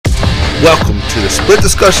Welcome to the Split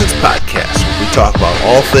Discussions Podcast, where we talk about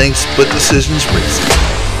all things split decisions racing.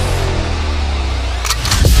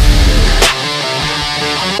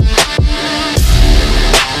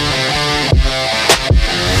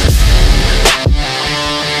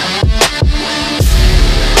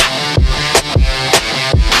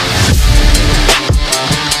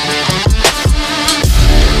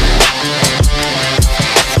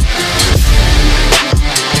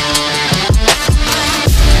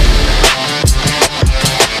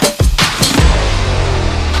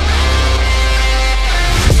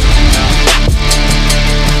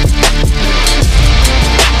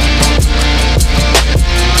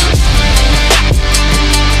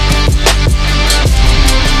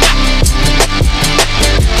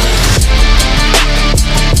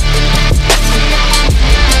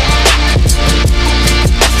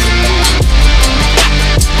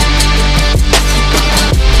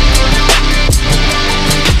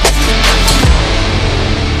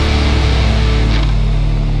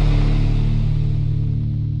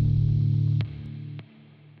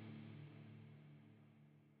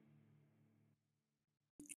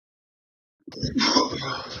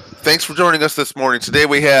 Thanks for joining us this morning. Today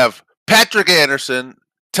we have Patrick Anderson,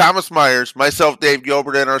 Thomas Myers, myself, Dave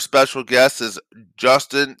Gilbert, and our special guest is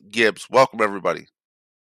Justin Gibbs. Welcome, everybody.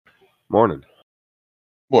 Morning.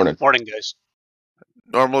 Morning, guys.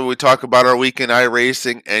 Normally we talk about our week in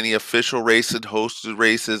iRacing, any official races, hosted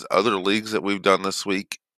races, other leagues that we've done this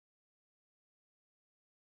week.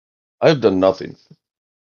 I've done nothing.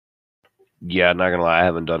 Yeah, not gonna lie, I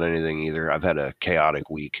haven't done anything either. I've had a chaotic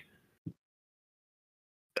week.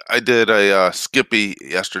 I did a Skippy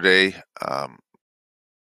yesterday because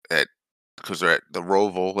they're at the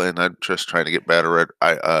Roval, and I'm just trying to get better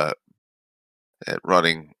at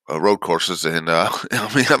running road courses. And I'm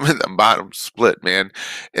in the bottom split, man.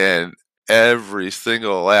 And every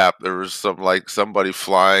single lap, there was somebody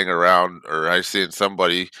flying around, or I seen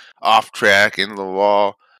somebody off track into the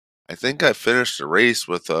wall. I think I finished the race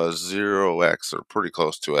with a 0x or pretty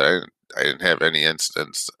close to it. I didn't have any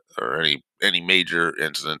incidents or any major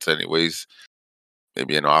incidents anyways.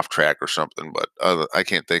 Maybe an off track or something, but I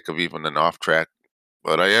can't think of even an off track.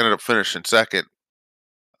 But I ended up finishing second.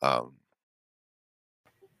 But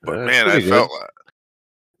man, I felt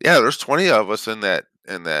there's 20 of us in that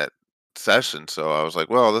session, so I was like,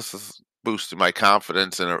 well, this is boosting my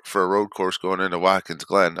confidence for a road course going into Watkins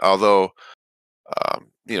Glen. Although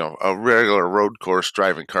a regular road course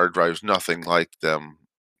driving car drives nothing like them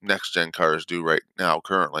next gen cars do right now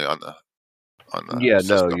currently on the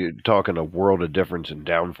system. No, you're talking a world of difference in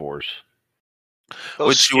downforce.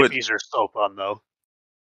 Those skippies are so fun, though.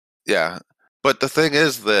 Yeah, but the thing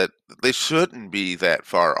is that they shouldn't be that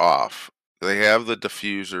far off. They have the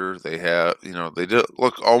diffuser. They have, they do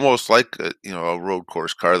look almost like a road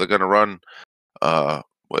course car. They're going to run,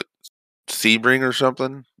 Sebring or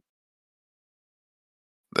something.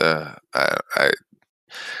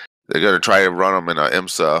 They're going to try to run them in a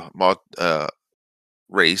IMSA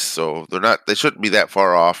race, so they shouldn't be that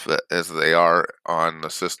far off as they are on the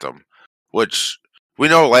system, which we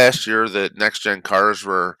know last year that next gen cars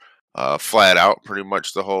were flat out pretty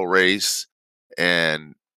much the whole race,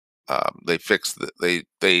 and they fixed they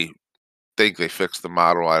think they fixed the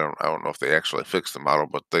model. I don't know if they actually fixed the model,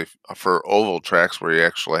 but for oval tracks where you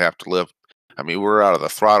actually have to lift. I mean, we were out of the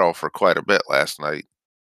throttle for quite a bit last night.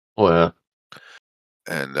 Oh yeah.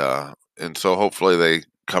 And so hopefully they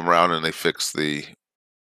come around and they fix the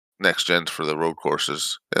next gens for the road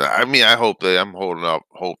courses. And I mean, I'm holding up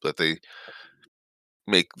hope that they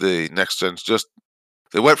make the next gens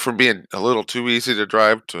they went from being a little too easy to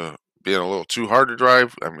drive to being a little too hard to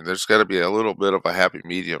drive. I mean, there's got to be a little bit of a happy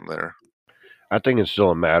medium there. I think it's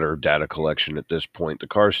still a matter of data collection at this point. The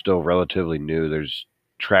car's still relatively new. There's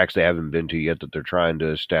tracks they haven't been to yet that they're trying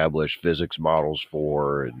to establish physics models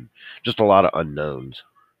for, and just a lot of unknowns.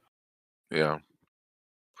 Yeah,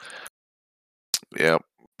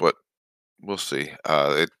 but we'll see.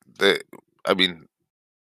 Thanks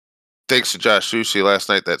to Josh Sushi last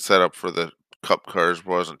night, that setup for the Cup cars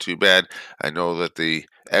wasn't too bad. I know that the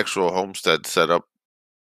actual Homestead setup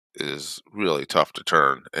is really tough to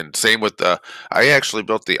turn, and same with I actually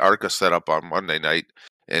built the ARCA setup on Monday night.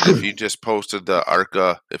 And if you just posted the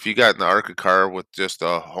ARCA, if you got in the ARCA car with just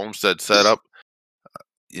a Homestead setup,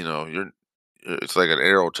 it's like an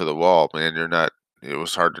arrow to the wall, man. It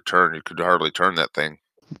was hard to turn. You could hardly turn that thing.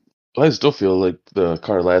 I still feel like the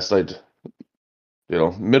car last night,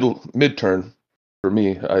 mid turn for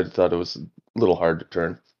me, I thought it was a little hard to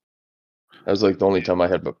turn. That was like the only time I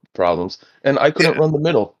had problems. And I couldn't run the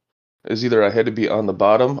middle. It was either I had to be on the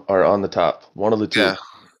bottom or on the top. One of the two.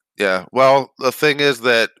 Yeah. Well, the thing is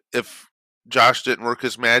that if Josh didn't work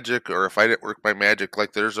his magic, or if I didn't work my magic,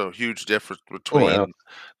 like there's a huge difference between yeah.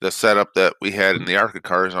 the setup that we had in the ARCA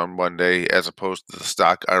cars on Monday as opposed to the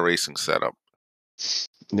stock iRacing setup.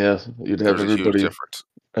 Yeah, you'd have There's a huge difference.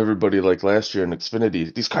 Everybody like last year in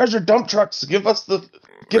Xfinity. These cars are dump trucks. Give us the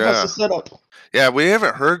setup. Yeah, we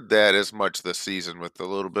haven't heard that as much this season with a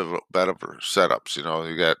little bit of better setups.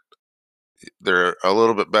 They're a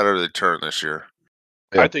little bit better to turn this year.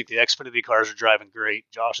 Yeah. I think the Xfinity cars are driving great.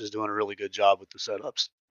 Josh is doing a really good job with the setups.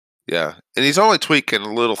 Yeah, and he's only tweaking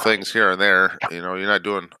little things here and there. You're not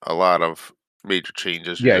doing a lot of major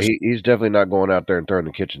changes. Yeah, he's definitely not going out there and throwing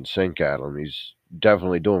the kitchen sink at him. He's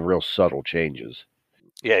definitely doing real subtle changes.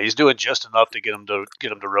 Yeah, he's doing just enough to get him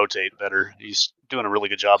to rotate better. He's doing a really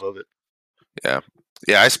good job of it. Yeah.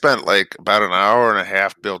 I spent like about an hour and a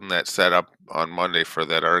half building that setup on Monday for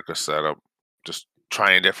that ARCA setup, just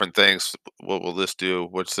trying different things. What will this do?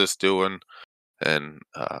 What's this doing? And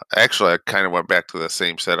actually, I kind of went back to the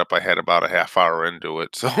same setup I had about a half hour into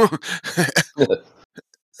it, so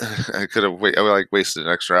I could have wasted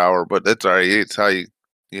an extra hour, but that's all right. It's how you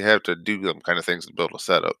have to do them kind of things to build a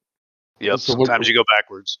setup. Yep. So sometimes you go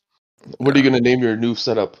backwards. What are you going to name your new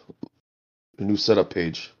setup? Your new setup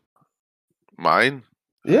page? Mine?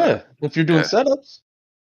 Yeah. If you're doing setups.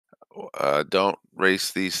 Don't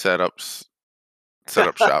race these setups.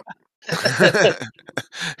 Setup shop.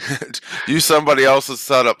 Use somebody else's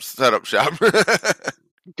setup shop.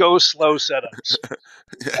 Go slow setups.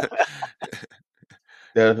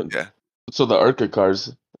 Yeah. So the ARCA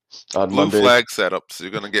cars on blue Monday. Flag setups.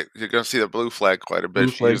 You're gonna see the blue flag quite a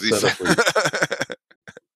bit. Blue flag setup.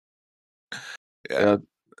 Yeah.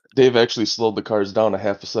 Dave actually slowed the cars down a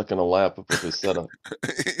half a second a lap with his setup.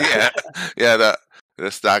 Yeah.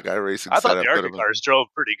 The stock iRacing. I thought the ARCA cars drove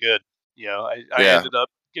pretty good. I ended up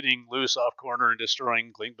getting loose off corner and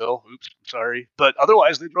destroying Clinkville. Oops, sorry. But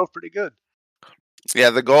otherwise, they drove pretty good. Yeah,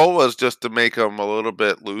 the goal was just to make them a little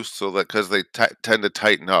bit loose, so that because they tend to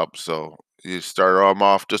tighten up. So you start them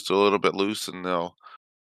off just a little bit loose, and they'll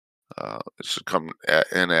it should come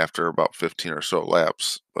in after about 15 or so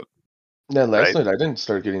laps. But yeah, last night I didn't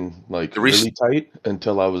start getting like really tight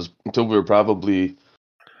until we were probably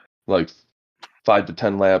like 5 to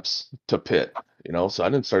 10 laps to pit. So I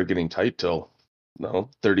didn't start getting tight till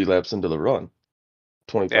 30 laps into the run,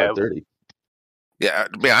 25, 30. Yeah,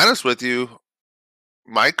 to be honest with you,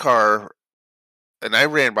 my car, and I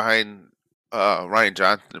ran behind Ryan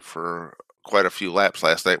Johnson for quite a few laps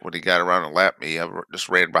last night when he got around and lapped me. I just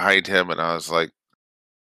ran behind him, and I was like,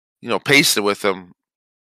 pacing with him.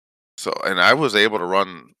 So, and I was able to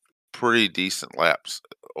run pretty decent laps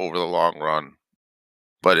over the long run.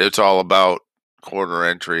 But it's all about corner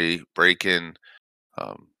entry, braking,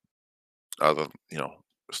 other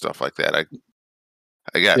stuff like that. I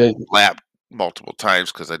got lapped multiple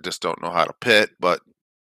times because I just don't know how to pit, but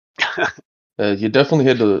you definitely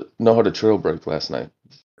had to know how to trail brake last night.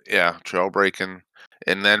 Yeah, trail braking,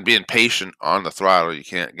 and then being patient on the throttle. You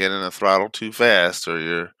can't get in the throttle too fast, or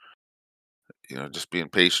you're just being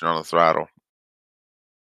patient on the throttle.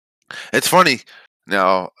 It's funny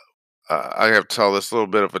now. I have to tell this little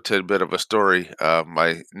bit of a tidbit of a story.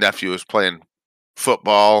 My nephew was playing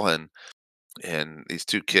football, and these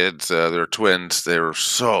two kids, they're twins. They were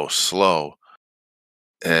so slow,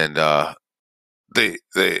 and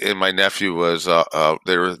and my nephew was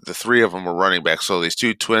the three of them were running back. So these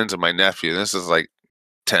two twins and my nephew. This is like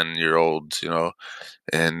 10-year-olds,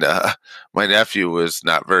 and my nephew was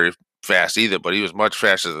not very fast either, but he was much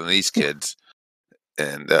faster than these kids,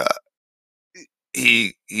 and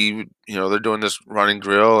he they're doing this running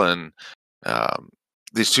drill, and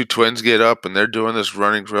these two twins get up and they're doing this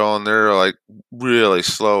running drill, and they're like really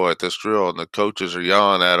slow at this drill, and the coaches are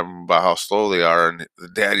yelling at them about how slow they are, and the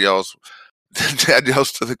dad yells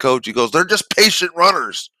to the coach, he goes, "They're just patient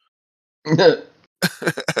runners." Is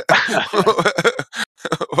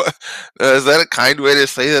that a kind way to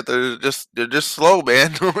say that they're just slow,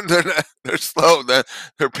 man? They're slow.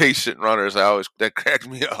 They're patient runners. That cracked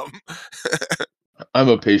me up. I'm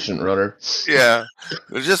a patient runner. Yeah,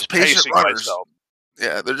 they're just patient runners. Myself.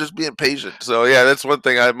 Yeah, they're just being patient. So yeah, that's one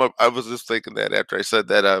thing. I was just thinking that after I said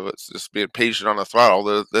that, I was just being patient on the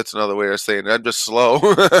throttle. That's another way of saying it. I'm just slow.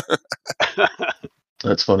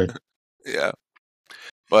 That's funny. Yeah,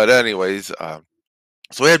 but anyways,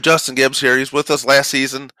 so we have Justin Gibbs here. He's with us last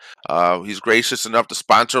season. He's gracious enough to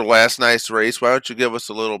sponsor last night's race. Why don't you give us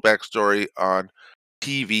a little backstory on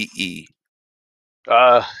PVE?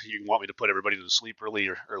 You want me to put everybody to sleep early,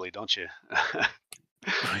 don't you?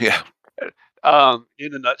 Yeah.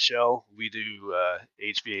 In a nutshell, we do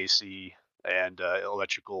HVAC and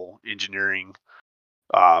electrical engineering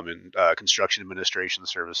and construction administration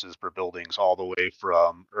services for buildings, all the way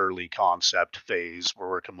from early concept phase. We're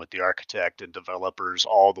working with the architect and developers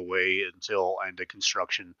all the way until end of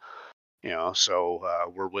construction.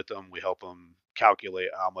 So we're with them. We help them calculate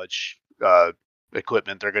how much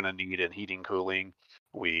equipment they're going to need in heating, cooling.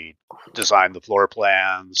 We design the floor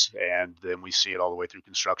plans, and then we see it all the way through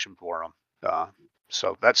construction for them.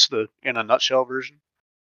 So that's the in a nutshell version.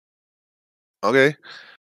 Okay.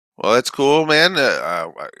 Well, that's cool, man.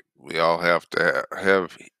 We all have to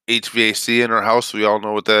have HVAC in our house. We all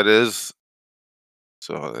know what that is.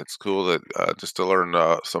 So that's cool that just to learn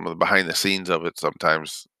some of the behind the scenes of it.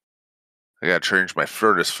 Sometimes I got to change my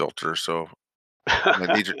furnace filter, so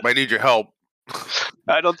might need your help.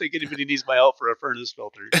 I don't think anybody needs my help for a furnace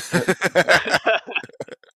filter.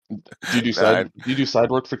 Do you do side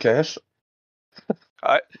work for cash?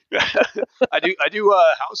 I do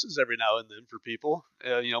houses every now and then for people.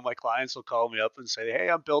 My clients will call me up and say, "Hey,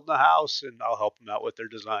 I'm building a house," and I'll help them out with their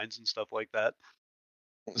designs and stuff like that.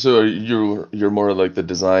 So you're more like the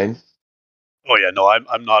design? Oh yeah, no,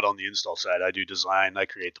 I'm not on the install side. I do design. I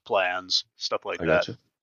create the plans, stuff like that. Gotcha.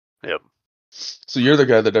 Yep. So you're the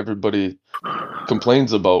guy that everybody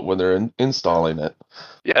complains about when they're installing it.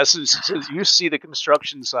 Yeah, so you see the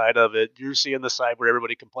construction side of it. You're seeing the side where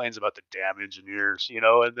everybody complains about the damn engineers,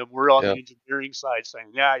 and then we're on the engineering side saying,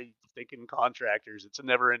 yeah, you're thinking contractors. It's a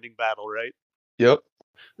never-ending battle, right? Yep.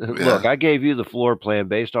 Look, I gave you the floor plan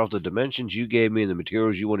based off the dimensions you gave me and the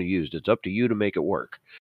materials you want to use. It's up to you to make it work.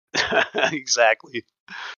 Exactly.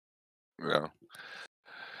 Yeah.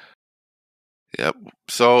 Yep.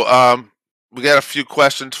 So, we got a few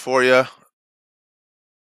questions for you.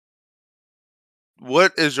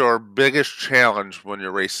 What is your biggest challenge when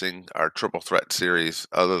you're racing our Triple Threat series,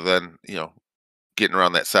 other than getting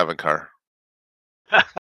around that 7 car?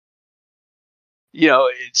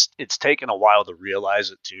 It's taken a while to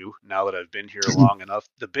realize it too. Now that I've been here long enough,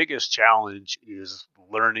 the biggest challenge is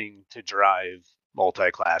learning to drive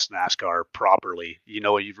multi-class NASCAR properly.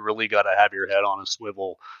 You've really got to have your head on a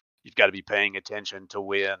swivel. You've got to be paying attention to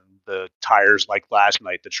when the tires, like last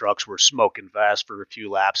night, the trucks were smoking fast for a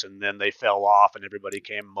few laps and then they fell off and everybody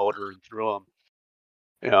came motoring through them.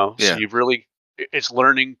 So it's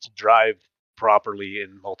learning to drive properly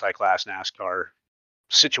in multi-class NASCAR.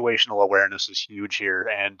 Situational awareness is huge here,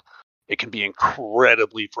 and it can be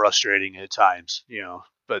incredibly frustrating at times,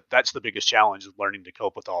 but that's the biggest challenge, is learning to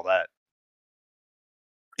cope with all that.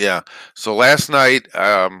 Yeah. So last night,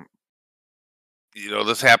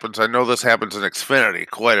 this happens. I know this happens in Xfinity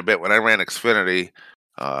quite a bit. When I ran Xfinity,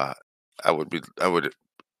 I would,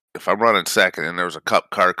 if I'm running second and there was a Cup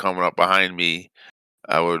car coming up behind me,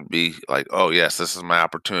 I would be like, oh, yes, this is my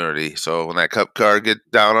opportunity. So when that Cup car get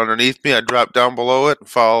down underneath me, I drop down below it and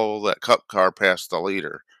follow that Cup car past the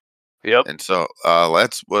leader. Yep. And so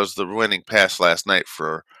that was the winning pass last night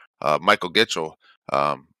for Michael Gitchell.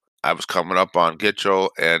 I was coming up on Gitchell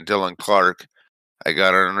and Dylan Clark. I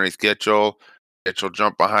got underneath Gitchell. Gitchell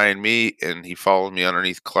jumped behind me, and he followed me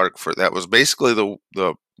underneath Clark. That was basically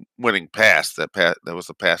the winning pass. That was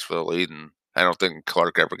the pass for the lead, and I don't think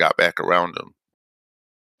Clark ever got back around him.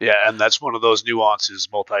 Yeah, and that's one of those nuances,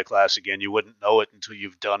 multi-class. Again, you wouldn't know it until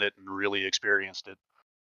you've done it and really experienced it.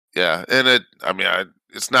 Yeah, and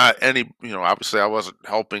it's not any, obviously I wasn't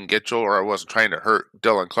helping Gitchell or I wasn't trying to hurt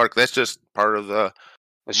Dylan Clark. That's just part of the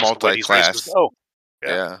multi-class.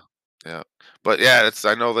 Yeah. But yeah,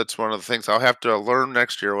 I know that's one of the things I'll have to learn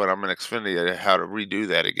next year when I'm in Xfinity, how to redo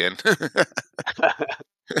that again.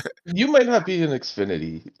 You might not be in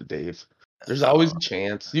Xfinity, Dave. There's always a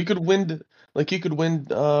chance. You could win.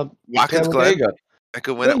 Watkins Glen. I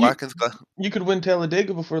could win at Watkins Glen. You could win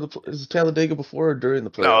Talladega is Talladega before or during the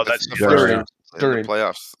playoffs? No, that's during the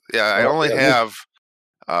playoffs. Yeah, I only have.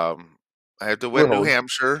 I have to win New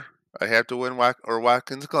Hampshire. I have to win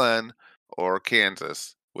Watkins Glen or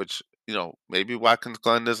Kansas, which maybe Watkins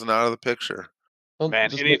Glen isn't out of the picture. Well,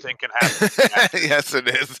 man, anything can happen. Yes, it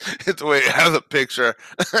is. It's way out of the picture.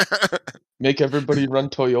 Make everybody run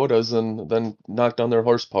Toyotas and then knock down their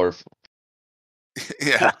horsepower.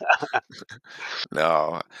 Yeah.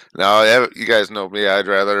 No. You guys know me. I'd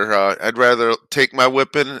rather take my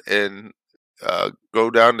whipping and go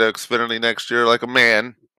down to Xfinity next year like a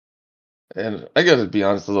man. And I gotta be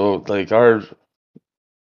honest though, like our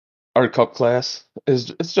Cup class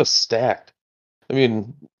it's just stacked. I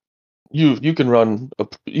mean, you have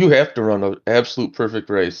to run an absolute perfect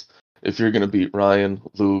race if you're gonna beat Ryan,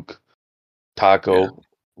 Luke, Taco. Yeah.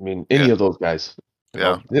 I mean, any of those guys.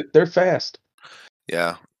 They're fast.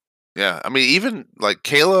 Yeah. I mean, even like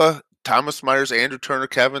Kayla, Thomas Myers, Andrew Turner,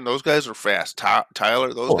 Kevin, those guys are fast.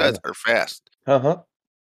 Tyler, those guys are fast.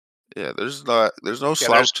 Yeah, there's no Yeah,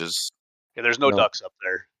 slouches. there's no ducks up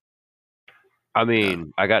there. I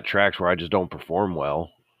mean, I got tracks where I just don't perform well.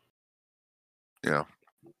 Yeah.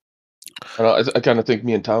 I kind of think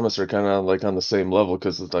me and Thomas are kind of like on the same level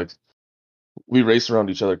because it's like we race around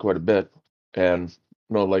each other quite a bit, and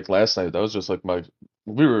like last night that was just like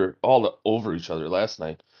we were all over each other last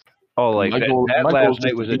night. Oh, like my goal last is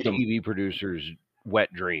night just was to a beat him. TV producer's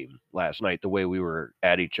wet dream. Last night, the way we were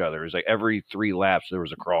at each other, it was like every 3 laps there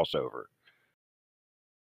was a crossover.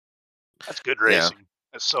 That's good racing. Yeah.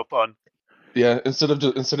 That's so fun. Yeah, instead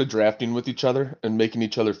of drafting with each other and making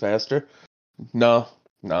each other faster, no,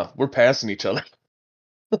 we're passing each other.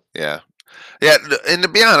 Yeah. Yeah, and to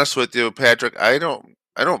be honest with you, Patrick, I don't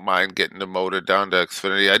mind getting demoted down to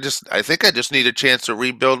Xfinity. I think I just need a chance to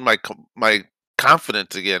rebuild my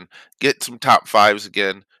confidence again, get some top fives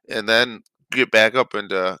again, and then get back up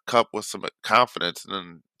into Cup with some confidence,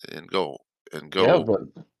 and go Yeah, but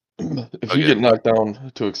if you get again. knocked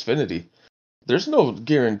down to Xfinity, there's no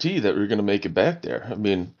guarantee that we're gonna make it back there. I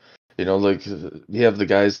mean, like you have the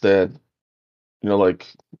guys that, like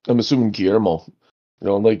I'm assuming Guillermo,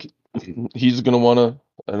 like he's gonna wanna.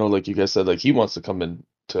 I know, like you guys said, like he wants to come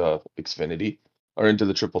into Xfinity or into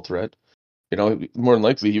the triple threat. More than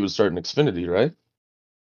likely he would start in Xfinity, right?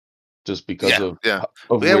 Just because Yeah, yeah.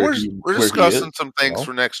 of Yeah, where we're where he discussing is. some things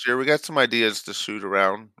for next year. We got some ideas to shoot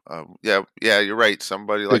around. Yeah, you're right.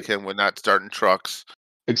 Somebody like him would not start in trucks.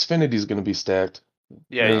 Xfinity's gonna be stacked.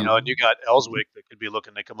 Yeah, and you got Ellswick that could be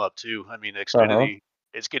looking to come up too. I mean, Xfinity,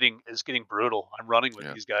 it's getting brutal. I'm running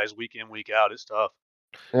with these guys week in, week out. It's tough.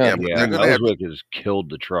 Yeah, but they're gonna Ellswick has killed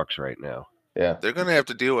the trucks right now. Yeah, they're gonna have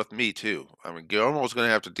to deal with me too. I mean, Guillermo's gonna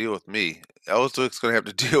have to deal with me. Ellswick's gonna have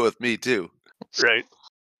to deal with me too. Right.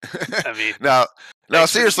 I mean, now,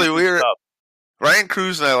 seriously, Ryan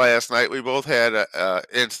Cruz and I last night. We both had a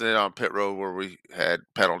incident on pit road where we had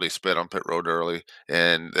penalty spit on pit road early,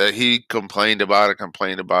 and he complained about it.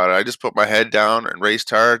 I just put my head down and raced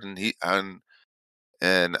hard, and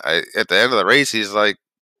I at the end of the race, he's like,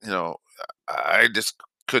 I just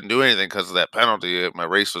couldn't do anything because of that penalty. My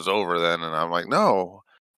race was over then, and I'm like, no.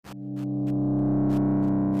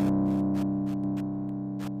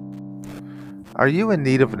 Are you in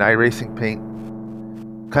need of an iRacing paint?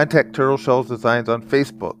 Contact Turtle Shells Designs on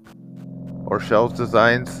Facebook or Shells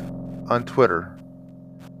Designs on Twitter.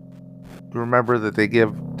 Remember that they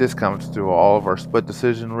give discounts to all of our Split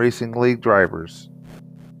Decision Racing League drivers.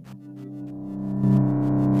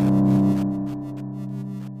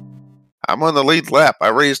 I'm on the lead lap. I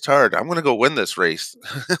raced hard. I'm going to go win this race.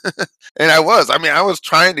 And I was. I mean, I was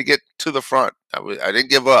trying to get to the front. I didn't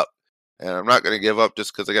give up. And I'm not going to give up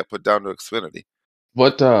just because I got put down to Xfinity.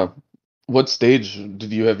 What stage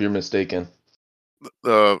did you have your mistake in?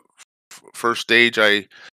 The first stage,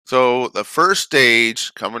 the first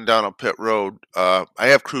stage coming down on pit road, I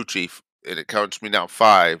have crew chief, and it counts me down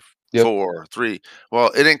 5, 4, 3. Well,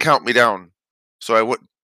 it didn't count me down, so I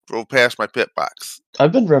drove past my pit box.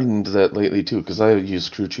 I've been running into that lately too because I use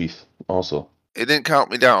crew chief also. It didn't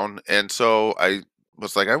count me down, and so I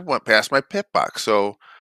was like, I went past my pit box, so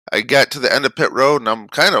I got to the end of pit road, and I'm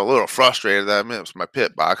kind of a little frustrated that I missed my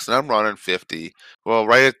pit box, and I'm running 50. Well,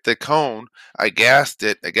 right at the cone, I gassed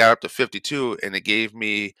it. I got up to 52, and it gave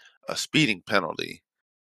me a speeding penalty.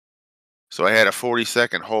 So I had a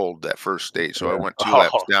 40-second hold that first stage, so I went 2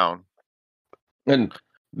 laps down. And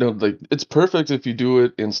like it's perfect if you do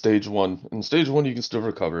it in stage 1. In stage 1, you can still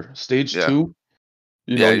recover. Stage 2,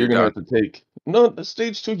 you're gonna have to take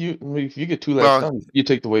stage 2. If you get 2 laps down, you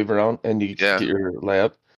take the wave around and you get your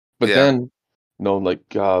lap. But then, like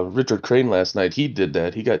Richard Crane last night, he did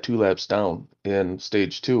that. He got 2 laps down in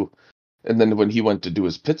stage 2, and then when he went to do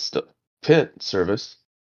his pit service,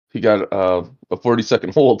 he got a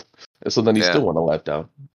 40-second hold, and so then he still went a lap down.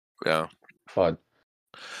 Yeah. Fun.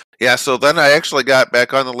 Yeah, so then I actually got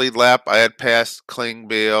back on the lead lap. I had passed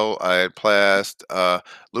Klingbeil. I had passed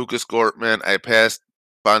Lucas Gortman. I passed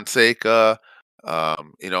Fonseca.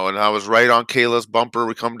 And I was right on Kayla's bumper.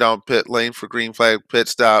 We come down pit lane for green flag pit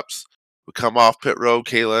stops. We come off pit road,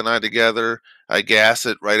 Kayla and I together. I gas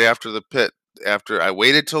it right after the pit. After I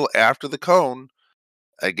waited till after the cone,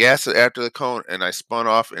 I gassed it after the cone, and I spun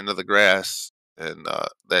off into the grass, and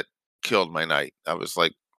that killed my night. I was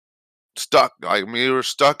like stuck. I mean, we were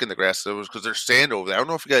stuck in the grass. It was because there's sand over there. I don't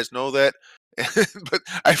know if you guys know that, but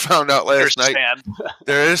I found out last night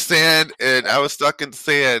there is sand, and I was stuck in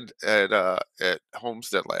sand at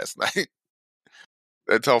Homestead last night.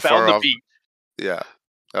 That's how far off. Beach. Yeah,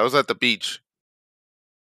 I was at the beach.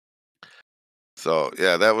 So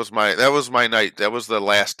yeah, that was my night. That was the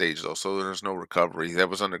last stage though, so there's no recovery. That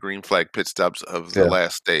was on the green flag pit stops of the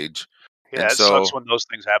last stage. Yeah, And it sucks when those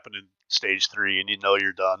things happen in stage 3 and you know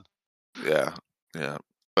you're done. Yeah, yeah.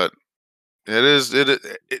 But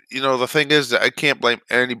the thing is that I can't blame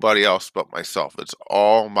anybody else but myself. It's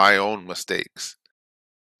all my own mistakes.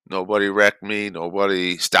 Nobody wrecked me.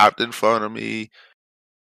 Nobody stopped in front of me.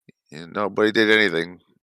 Nobody did anything.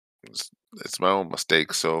 It's my own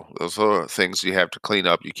mistakes. So those are things you have to clean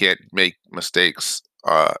up. You can't make mistakes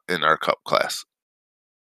in our cup class.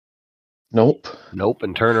 Nope.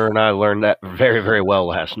 And Turner and I learned that very, very well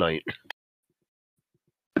last night.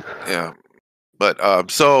 Yeah. But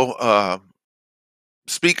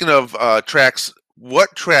speaking of tracks,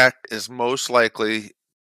 what track is most likely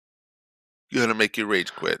going to make you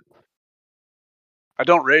rage quit? I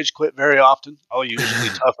don't rage quit very often. I'll usually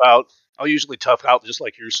tough out. I'll usually tough out just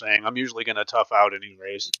like you're saying. I'm usually going to tough out any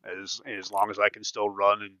race as long as I can still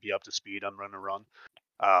run and be up to speed. I'm going to run.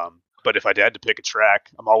 But if I had to pick a track,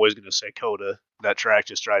 I'm always going to say COTA. That track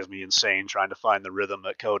just drives me insane trying to find the rhythm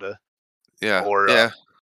at COTA. Yeah.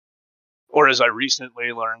 Or as I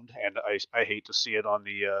recently learned, and I hate to see it on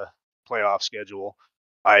the playoff schedule,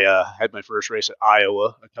 I had my first race at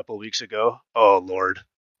Iowa a couple of weeks ago. Oh, Lord.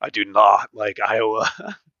 I do not like Iowa.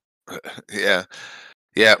 Yeah.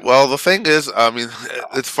 Yeah. Well, the thing is, I mean,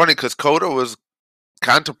 it's funny because COTA was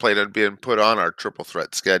contemplated being put on our triple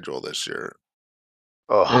threat schedule this year.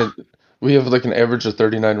 Oh. And we have like an average of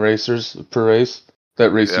 39 racers per race. That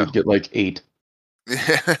race you'd get like 8. Yeah.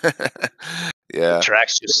 The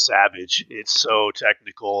track's just savage. It's so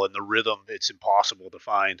technical, and the rhythm, it's impossible to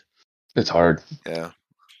find. It's hard. Yeah.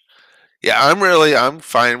 Yeah, I'm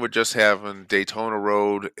fine with just having Daytona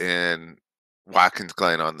Road and Watkins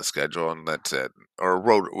Glen on the schedule, and that's it.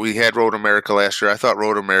 Or we had Road America last year. I thought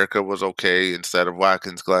Road America was okay instead of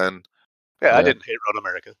Watkins Glen. Yeah, I didn't hate Road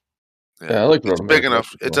America. Yeah, I like Road It's America. big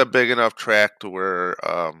enough. It's a big enough track to where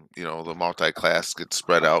the multi-class gets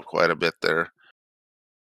spread out quite a bit there.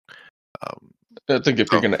 I think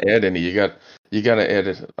if you're going to add any, you got to add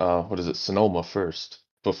it. What is it, Sonoma first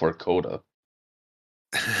before COTA?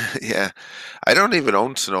 Yeah, I don't even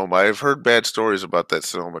own Sonoma. I've heard bad stories about that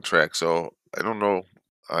Sonoma track, so I don't know.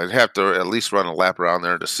 I'd have to at least run a lap around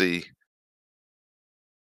there to see.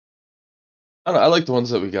 I don't know, I like the ones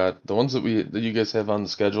that we got. The ones that you guys have on the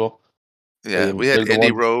schedule. Yeah, we had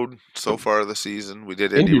Indy Road so far this season. We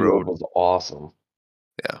did Indy Road. Was awesome.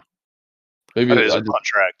 Yeah, maybe that is a fun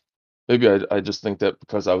track. Maybe I just think that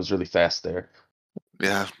because I was really fast there.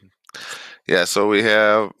 Yeah. Yeah, so we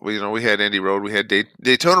had Indy Road, we had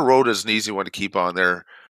Daytona Road is an easy one to keep on there,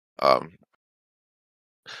 and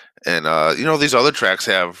these other tracks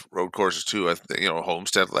have road courses too. I think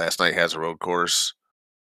Homestead last night has a road course.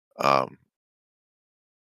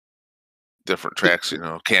 Different tracks,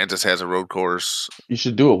 Kansas has a road course. You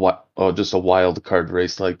should do just a wild card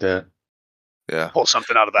race like that. Yeah, pull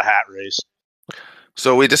something out of the hat race.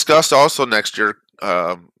 So we discussed also next year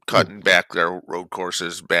cutting back their road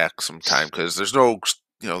courses back some time because there's no,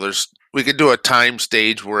 we could do a time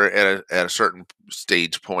stage where at a certain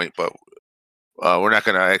stage point, but we're not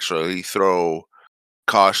going to actually throw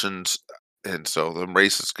cautions, and so the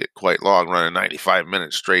races get quite long, running 95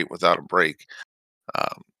 minutes straight without a break.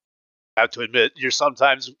 I have to admit, you're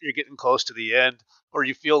getting close to the end, or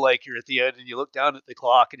you feel like you're at the end, and you look down at the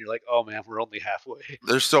clock, and you're like, "Oh man, we're only halfway."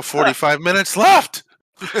 There's still 45 minutes left.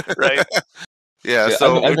 Right? Yeah.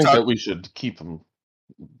 So I think that we should keep them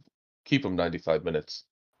 95 minutes.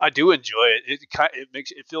 I do enjoy it.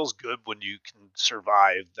 It feels good when you can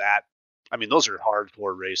survive that. I mean, those are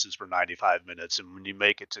hardcore races for 95 minutes, and when you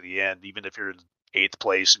make it to the end, even if you're in 8th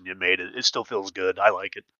place and you made it, it still feels good. I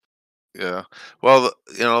like it. Yeah. Well,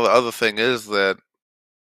 the other thing is that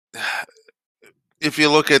if you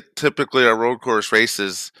look at typically our road course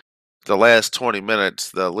races, the last 20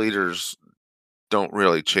 minutes, the leaders don't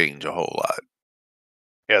really change a whole lot.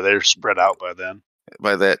 Yeah, they're spread out by then.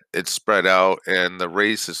 By that, it's spread out, and the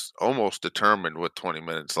race is almost determined with 20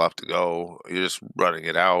 minutes left to go. You're just running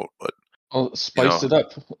it out, but spice it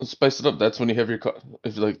up. Spice it up. That's when you have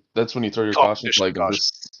that's when you throw your caution flag.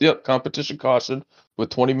 Competition caution with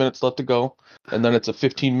 20 minutes left to go, and then it's a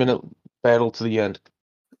 15-minute battle to the end.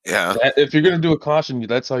 Yeah. If you're gonna do a caution,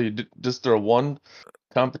 that's how you just throw one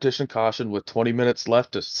competition caution with 20 minutes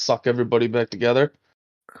left to suck everybody back together.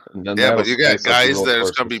 And then but you got guys that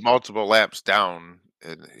it's gonna be multiple laps down,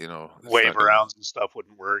 and wave rounds and stuff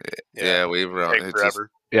wouldn't work. Yeah, wave around. Take forever.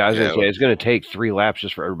 I was gonna say it's gonna take 3 laps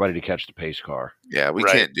just for everybody to catch the pace car. Yeah, we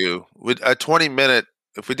can't do with a 20-minute.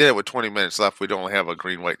 If we did it with 20 minutes left, we'd only have a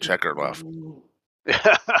green-white checker left.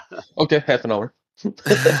 Okay, half an hour.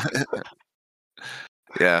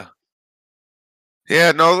 Yeah.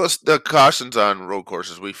 Yeah, no, the cautions on road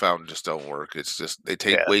courses we found just don't work. It's just they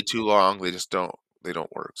take Yeah. way too long. They just don't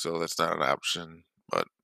work. So that's not an option. But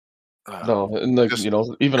No, and like just even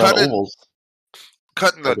on cutting ovals.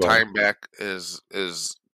 cutting the Go ahead. time back is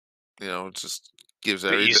it just gives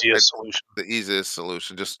The easiest solution. the easiest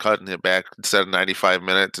solution. Just cutting it back instead of 95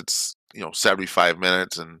 minutes, it's 75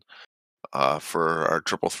 minutes, and for our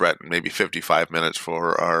triple threat, and maybe 55 minutes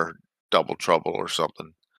for our double trouble or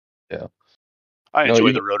something. Yeah. I No, enjoy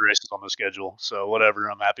even the road races on the schedule, so whatever,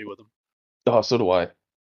 I'm happy with them. oh, so do I.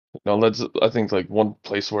 No, I think like one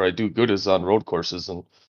place where I do good is on road courses, and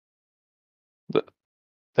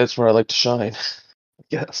that's where I like to shine.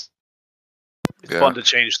 Yes. It's fun to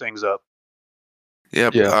change things up.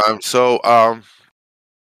 Yep. Yeah.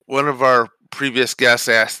 One of our previous guests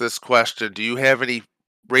asked this question: do you have any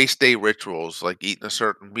race day rituals, like eating a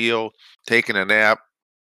certain meal, taking a nap,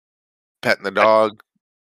 petting the dog?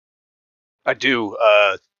 I do.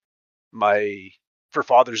 For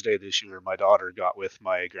Father's Day this year, my daughter got with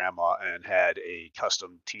my grandma and had a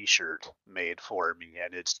custom T-shirt made for me,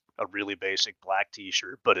 and it's a really basic black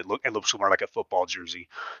T-shirt, but it looks more like a football jersey.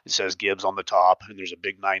 It says Gibbs on the top, and there's a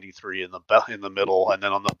big 93 in the middle, and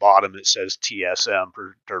then on the bottom it says TSM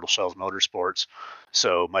for Turtle Shells Motorsports.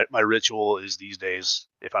 So my ritual is these days,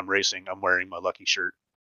 if I'm racing, I'm wearing my lucky shirt.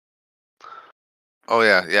 Oh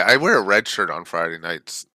yeah. I wear a red shirt on Friday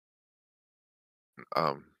nights.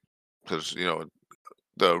 Because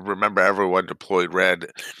the Remember Everyone Deployed Red.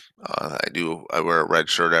 I wear a red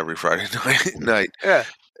shirt every Friday night. Yeah.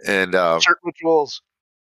 And Shirt rituals.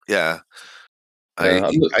 yeah.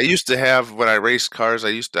 Yeah, I used to have, when I raced cars,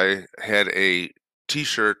 I had a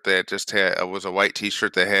T-shirt that just was a white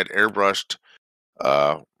T-shirt that had airbrushed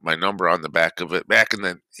my number on the back of it. Back in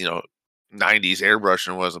the 90s,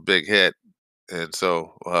 airbrushing was a big hit, and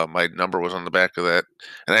so my number was on the back of that,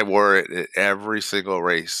 and I wore it at every single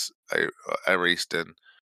race I raced in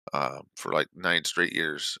for like 9 straight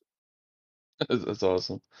years. That's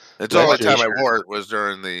awesome. It's the only Last year, time I wore it was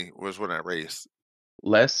when I raced.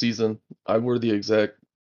 last season, I wore the exact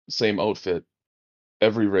same outfit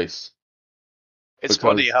every race It's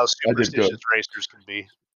funny because how I did good. superstitious racers can be.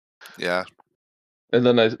 Yeah. And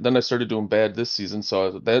then I started doing bad this season,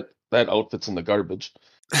 so that outfit's in the garbage.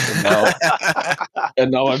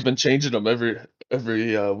 And now I've been changing them every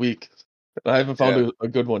week. I haven't found Yeah. a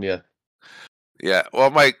good one yet. Yeah. Well,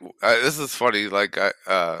 Mike, this is funny. Like,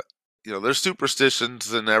 there's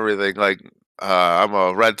superstitions and everything. Like, I'm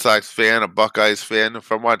a Red Sox fan, a Buckeyes fan.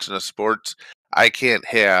 If I'm watching a sports, I can't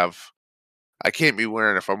be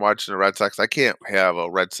wearing, if I'm watching the Red Sox, I can't have a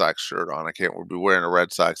Red Sox shirt on. I can't be wearing a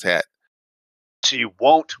Red Sox hat. So you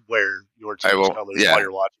won't wear your I team's won't. colors Yeah. while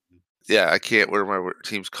you're watching. Yeah. I can't wear my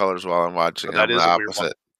team's colors while I'm watching. So that I'm is the a weird one.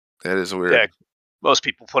 opposite. That is weird. Yeah, most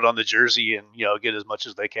people put on the jersey and get as much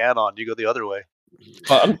as they can on. You go the other way.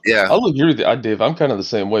 Yeah. I'll agree with you, Dave. I'm kind of the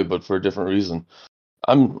same way, but for a different reason.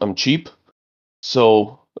 I'm cheap,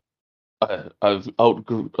 so I've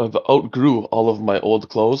outgrew all of my old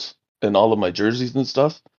clothes and all of my jerseys and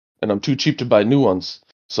stuff, and I'm too cheap to buy new ones.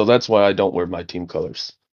 So that's why I don't wear my team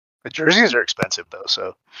colors. The jerseys are expensive though,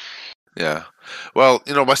 so Yeah. Well,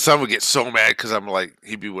 my son would get so mad because I'm like,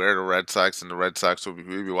 he'd be wearing the Red Sox, and the Red Sox we'd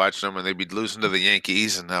be watching them, and they'd be losing to the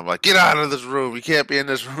Yankees, and I'm like, get out of this room! You can't be in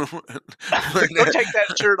this room. go take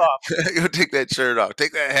that shirt off. Go take that shirt off.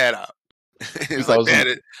 Take that hat off. He's like,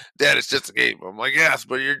 Dad, it's just a game. I'm like, yes,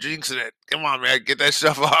 but you're jinxing it. Come on, man, get that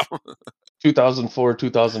stuff off. 2004,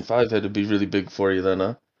 2005 had to be really big for you then,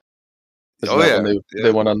 huh? Oh yeah, when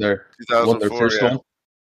they went on won their first one.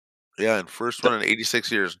 Yeah, and first one in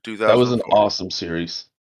 86 years, 2004. That was an awesome series.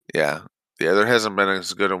 Yeah. There hasn't been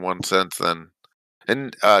as good a one since then.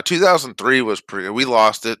 And 2003 was pretty. We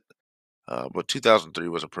lost it, but 2003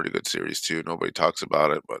 was a pretty good series too. Nobody talks about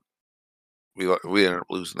it, but we ended up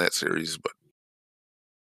losing that series. But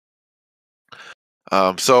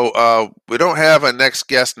so we don't have a next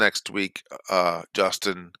guest next week,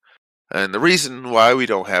 Justin. And the reason why we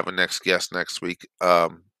don't have a next guest next week,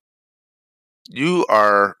 you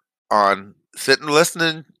are sitting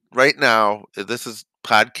listening right now. This is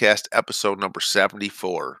podcast episode number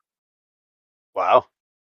 74. Wow.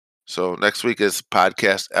 So next week is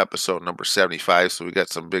podcast episode number 75. So we got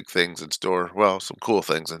some big things in store. Well, some cool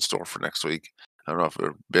things in store for next week. I don't know if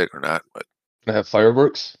they're big or not, but Can I have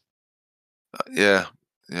fireworks? Yeah.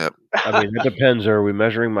 I mean, it depends. Are we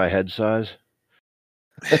measuring my head size?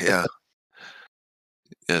 Yeah.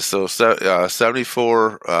 Yeah. So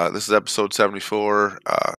 74. This is episode 74.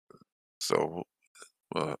 So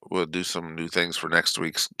we'll do some new things for next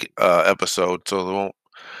week's episode. So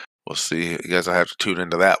we'll see. You guys will have to tune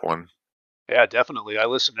into that one. Yeah, definitely. I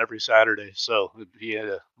listen every Saturday, so be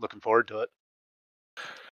looking forward to it.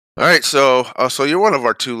 All right, so you're one of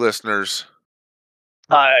our 2 listeners.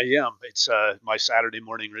 I am. It's my Saturday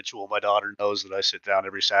morning ritual. My daughter knows that I sit down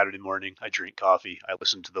every Saturday morning. I drink coffee. I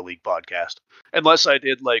listen to the League podcast. Unless I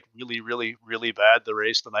did like really, really, really bad the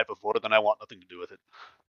race the night before, then I want nothing to do with it.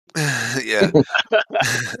 Yeah.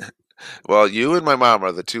 Well, you and my mom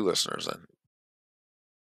are the 2 listeners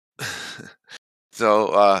then. So,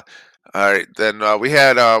 all right, then we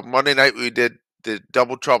had Monday night. We did the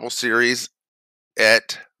Double Trouble series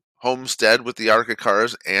at Homestead with the ARCA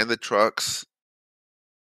cars and the trucks.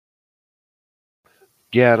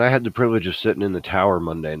 Yeah, and I had the privilege of sitting in the tower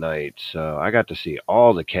Monday night, so I got to see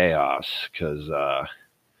all the chaos because,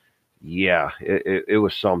 yeah, it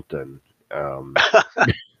was something.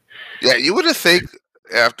 Yeah, you would have think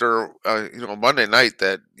after Monday night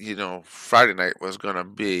that Friday night was going to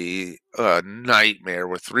be a nightmare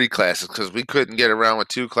with 3 classes because we couldn't get around with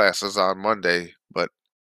 2 classes on Monday. But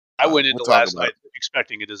I went we'll into talk last about night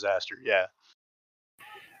expecting a disaster. Yeah.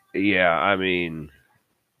 Yeah, I mean,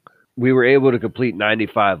 we were able to complete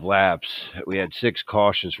 95 laps. We had 6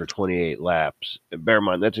 cautions for 28 laps. Bear in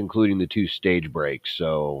mind, that's including the 2 stage breaks.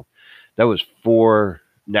 So that was 4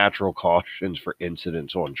 natural cautions for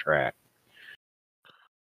incidents on track.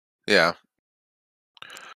 Yeah.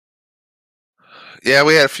 Yeah,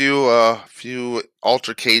 we had a few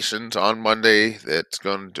altercations on Monday that's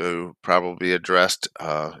going to probably be addressed.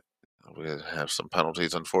 We have some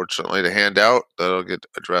penalties, unfortunately, to hand out. That'll get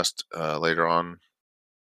addressed later on.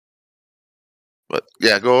 But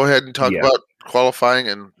yeah, go ahead and talk about qualifying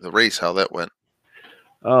and the race, how that went.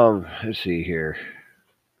 Let's see here.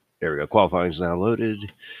 There we go. Qualifying is now loaded.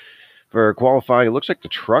 For qualifying, it looks like the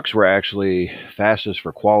trucks were actually fastest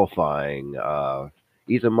for qualifying.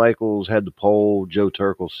 Ethan Michaels had the pole, Joe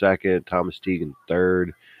Turkel second, Thomas Teagan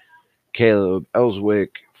third, Caleb Ellswick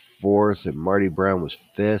fourth, and Marty Brown was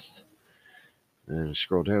fifth. And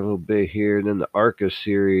scroll down a little bit here. And then the ARCA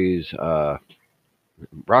series,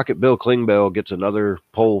 Rocket Bill Klingbeil gets another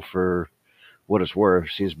pole for what it's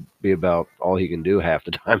worth. Seems to be about all he can do half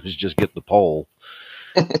the time is just get the pole.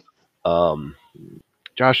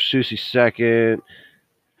 Josh Susi second,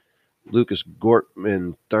 Lucas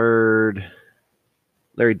Gortman third,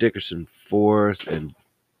 Larry Dickerson fourth, and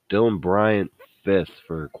Dylan Bryant fifth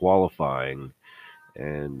for qualifying.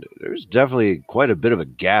 And there's definitely quite a bit of a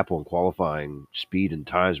gap on qualifying speed and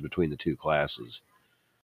times between the 2 classes.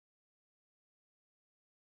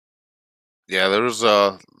 Yeah, there was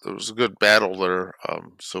a good battle there.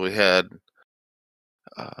 So we had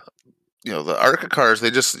the ARCA cars.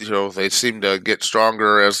 They just they seem to get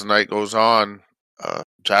stronger as the night goes on.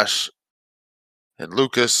 Josh and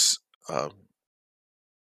Lucas, they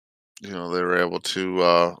were able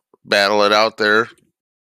to battle it out there.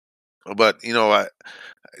 But it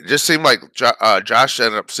just seemed like Josh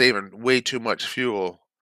ended up saving way too much fuel,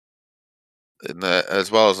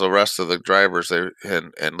 as well as the rest of the drivers there,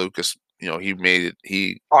 and Lucas. He made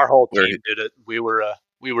it. Our whole team did it. We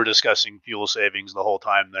were discussing fuel savings the whole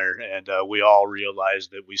time there, and we all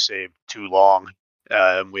realized that we saved too long.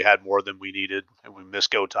 We had more than we needed, and we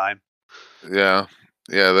missed go time. Yeah,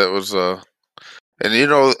 that was and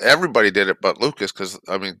everybody did it but Lucas, because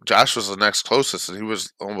Josh was the next closest, and he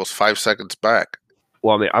was almost 5 seconds back.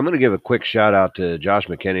 Well, I'm going to give a quick shout out to Josh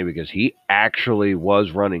McKinney because he actually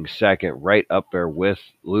was running second right up there with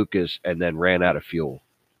Lucas and then ran out of fuel.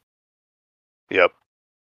 Yep.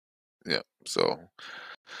 Yeah. So,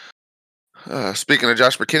 speaking of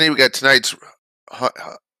Josh McKinney, we got tonight's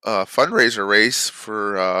fundraiser race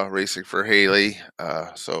for Racing for Haley.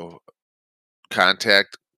 So,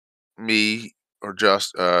 contact me or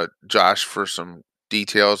just Josh for some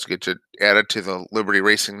details. Get you added to the Liberty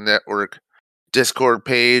Racing Network Discord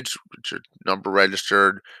page, get your number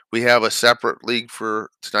registered. We have a separate league for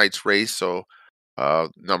tonight's race, so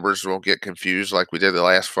numbers won't get confused like we did the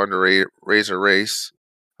last fundraiser race.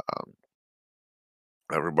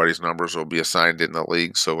 Everybody's numbers will be assigned in the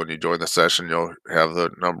league, so when you join the session, you'll have the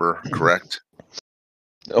number correct.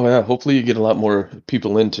 Oh yeah, hopefully you get a lot more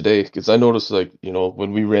people in today, because I noticed, like,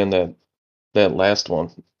 when we ran that last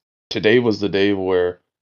one, today was the day where,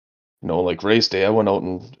 like race day, I went out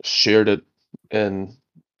and shared it, and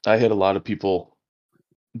I had a lot of people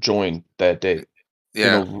join that day.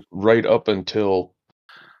 Yeah. Right up until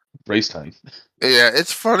race time. Yeah,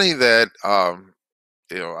 it's funny that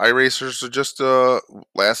iRacers are just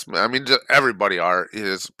last minute. Everybody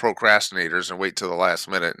is procrastinators and wait till the last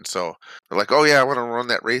minute, and so they're like, "Oh yeah, I want to run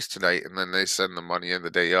that race tonight," and then they send the money in the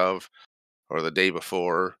day of or the day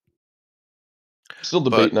before. Still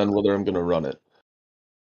debating on whether I'm going to run it.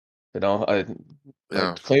 I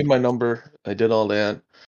Yeah. claimed my number. I did all that.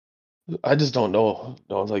 I just don't know.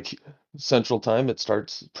 Like Central Time, it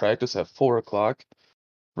starts practice at 4 o'clock.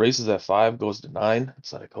 Races at 5, goes to 9.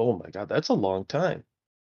 It's like, oh my God, that's a long time.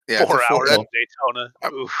 Yeah, 4 hours in Well, Daytona,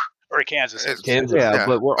 or Kansas. I should say. Kansas. Yeah, Yeah.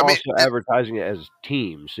 but we're I mean, also advertising it as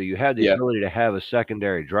teams, so you have the Yeah. ability to have a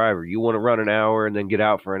secondary driver. You want to run an hour and then get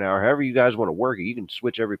out for an hour. However you guys want to work it, you can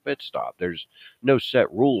switch every pit stop. There's no set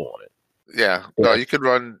rule on it. yeah. No, Yeah. you could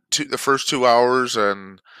run the first 2 hours,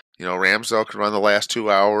 and Ramsdale can run the last 2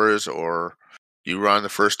 hours, or you run the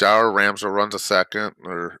first hour, Ramsdale runs the second,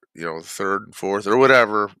 or the third and fourth, or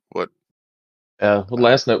whatever. Yeah, well,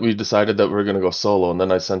 last night we decided that we were going to go solo, and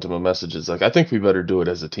then I sent him a message. It's like, I think we better do it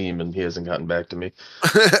as a team, and he hasn't gotten back to me.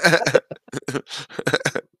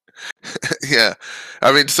 Yeah,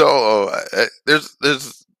 I mean, so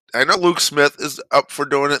there's I know Luke Smith is up for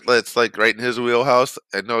doing it. It's like right in his wheelhouse.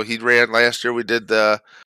 I know he ran last year. We did the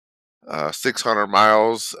 600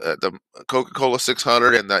 miles, the Coca-Cola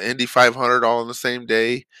 600 and the Indy 500 all on the same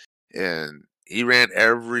day, and he ran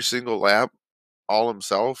every single lap all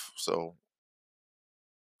himself. So,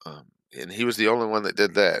 and he was the only one that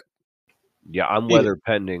did that. Yeah, I'm He- weather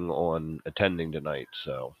pending on attending tonight,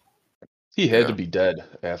 so He had Yeah. to be dead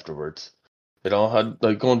afterwards.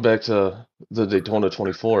 Like going back to the Daytona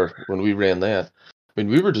 24 when we ran that. I mean,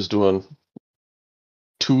 we were just doing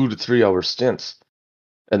 2 to 3 hour stints,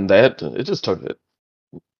 and that it just took it.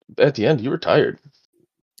 At the end, you were tired.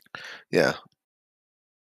 Yeah.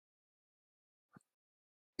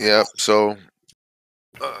 Yep. So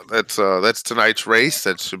that's tonight's race.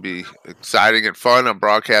 That should be exciting and fun. I'm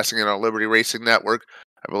broadcasting it on Liberty Racing Network.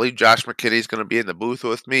 I believe Josh McKinney is going to be in the booth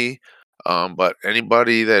with me. But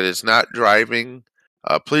anybody that is not driving,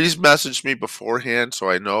 please message me beforehand so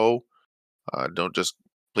I know.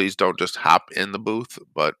 Please don't just hop in the booth.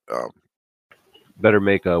 But better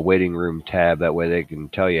make a waiting room tab. That way they can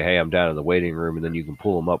tell you, hey, I'm down in the waiting room, and then you can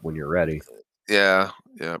pull them up when you're ready. yeah.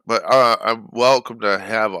 But I'm welcome to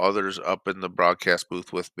have others up in the broadcast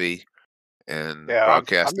booth with me and Yeah, I'm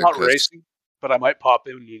broadcasting. not racing, but I might pop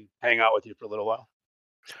in and hang out with you for a little while.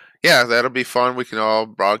 Yeah, that'll be fun. We can all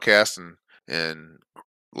broadcast and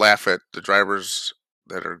laugh at the drivers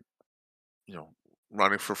that are,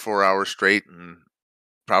 running for 4 hours straight and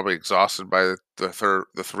probably exhausted by the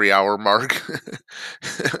 3 hour mark.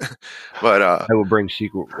 But I will bring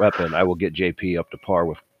secret weapon. I will get JP up to par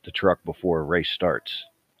with the truck before a race starts.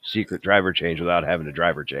 Secret driver change without having a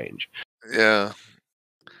driver change.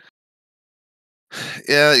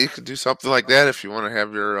 yeah, you could do something like that if you want to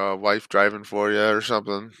have your wife driving for you or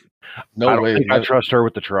something. No I don't way. think I trust her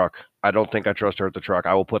with the truck. I don't think I trust her with the truck.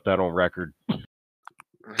 I will put that on record.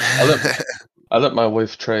 I let my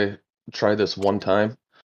wife try this one time,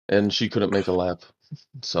 and she couldn't make a lap,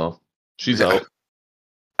 so she's out.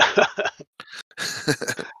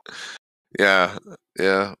 Yeah.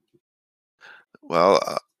 Well,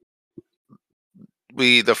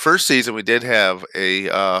 the first season we did have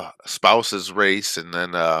a spouses race, and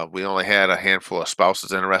then we only had a handful of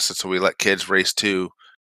spouses interested, so we let kids race too.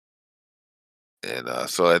 And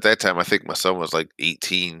so at that time, I think my son was like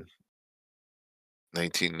 19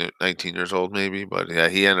 years old maybe, but yeah,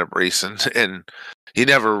 he ended up racing, and he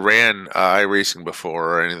never ran iRacing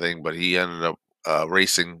before or anything, but he ended up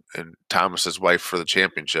racing and Thomas's wife for the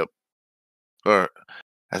championship. Or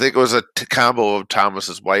I think it was a combo of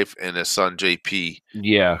Thomas's wife and his son JP.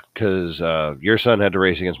 Yeah, because your son had to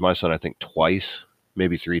race against my son, I think, twice,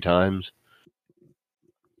 maybe 3 times.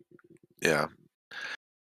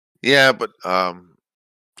 Yeah, but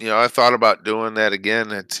I thought about doing that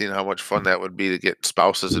again and seeing how much fun that would be to get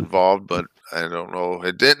spouses involved, but I don't know.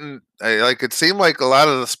 It didn't. It seemed like a lot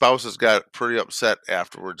of the spouses got pretty upset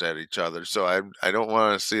afterwards at each other, so I don't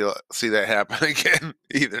want to see that happen again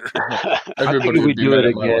either. I think if we do it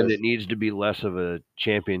again, it needs to be less of a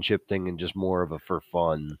championship thing and just more of a for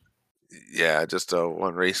fun. Yeah, just a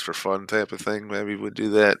one race for fun type of thing. Maybe we'd do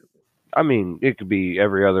that. I mean, it could be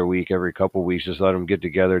every other week, every couple of weeks. Just let them get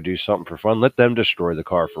together, do something for fun. Let them destroy the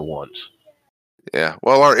car for once. Yeah.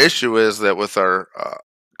 Well, our issue is that with our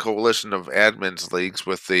coalition of admins leagues,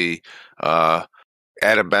 with the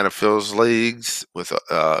Adam Benefils leagues, with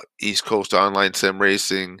East Coast Online Sim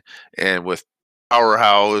Racing, and with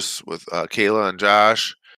Powerhouse, with Kayla and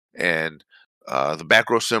Josh, and the Back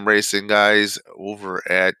Row Sim Racing guys over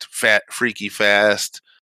at Freaky Fast.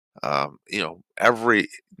 Every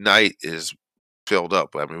night is filled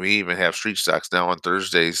up. I mean, we even have street stocks now on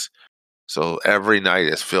Thursdays, so every night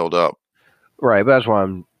is filled up. Right, but that's why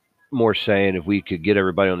I'm more saying if we could get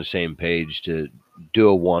everybody on the same page to do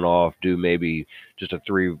a one-off, do maybe just a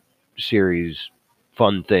 3-series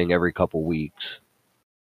fun thing every couple weeks.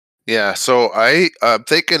 Yeah, so I'm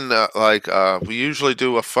thinking we usually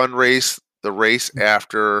do a fun race, the race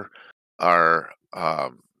after our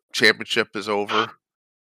championship is over.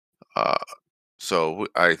 So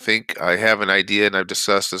I think I have an idea, and I've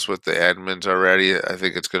discussed this with the admins already. I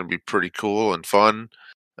think it's going to be pretty cool and fun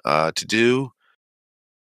to do.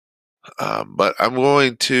 But I'm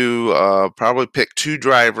going to probably pick 2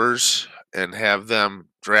 drivers and have them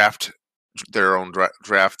draft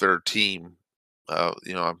their team.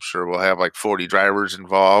 I'm sure we'll have like 40 drivers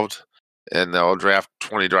involved, and they'll draft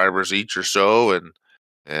 20 drivers each or so,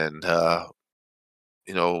 and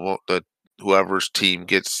whoever's team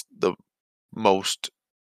gets the most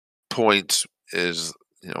points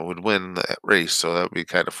would win that race. So that would be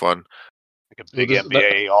kind of fun. Like a big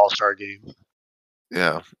NBA All-Star game.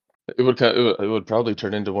 Yeah. It would probably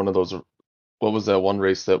turn into one of those. What was that one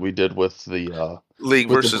race that we did with the league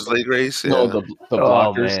versus league race? No, Yeah. the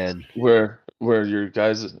blockers, man. where your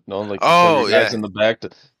guys, guys in the back.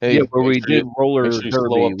 Where we did roller derby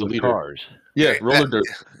up the with cars. Yeah, roller derby.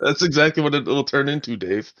 That's exactly what it'll turn into,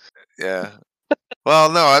 Dave. Yeah.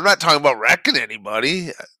 Well, no, I'm not talking about wrecking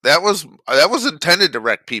anybody. That was intended to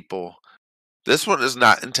wreck people. This one is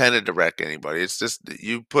not intended to wreck anybody. It's just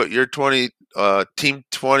you put your team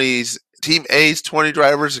A's 20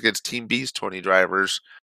 drivers against team B's 20 drivers,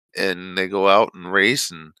 and they go out and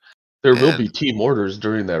race. And there will be team orders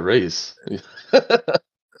during that race.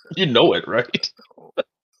 You know it, right?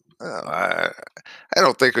 I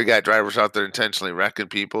don't think we got drivers out there intentionally wrecking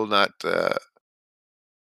people. Not.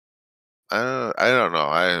 I don't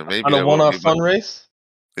know. Maybe on a one-off fun race.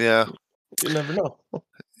 Yeah. You never know.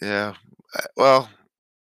 Yeah. Well,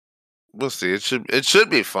 we'll see. It should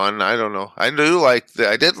be fun. I don't know. I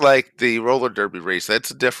did like the roller derby race.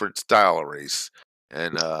 That's a different style of race,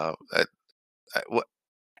 and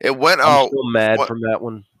it went out. I'm still mad from that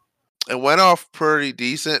one. It went off pretty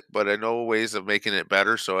decent, but I know ways of making it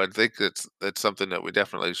better. So I think that's something that we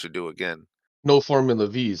definitely should do again. No Formula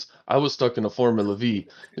V's. I was stuck in a Formula V.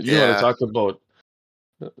 You want to talk about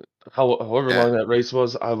however long that race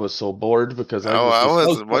was? I was so bored because I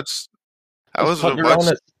was around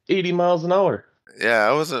at 80 miles an hour. Yeah,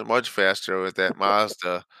 I wasn't much faster with that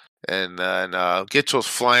Mazda, and then Gitchel's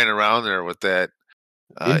flying around there with that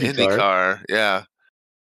IndyCar. Yeah,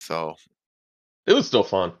 so it was still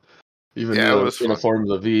fun. Even it was in a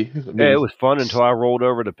Formula V. Yeah, it was fun until I rolled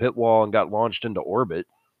over the pit wall and got launched into orbit.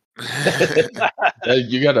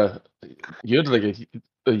 You had like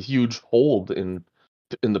a huge hold in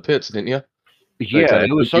the pits, didn't you? Yeah,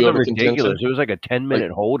 it was something ridiculous. It was like a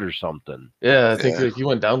 10-minute hold or something. Yeah, I think you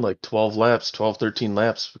went down like 13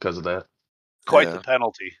 laps because of that. Quite the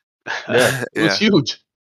penalty. Yeah, it was huge.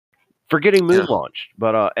 For getting moon launched.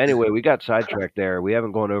 But anyway, we got sidetracked there. We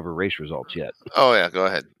haven't gone over race results yet. Oh, yeah, go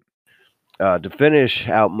ahead. To finish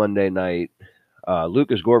out Monday night,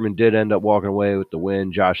 Lucas Gorman did end up walking away with the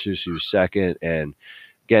win. Josh Susu was second. And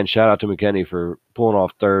again, shout out to McKenny for pulling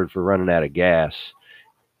off third for running out of gas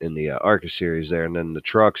in the ARCA series there. And then the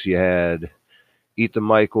trucks, you had Ethan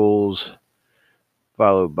Michaels,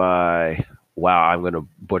 followed by, I'm going to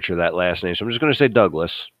butcher that last name. So I'm just going to say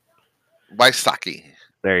Douglas. Wysocki.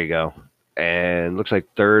 There you go. And looks like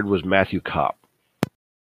third was Matthew Kopp.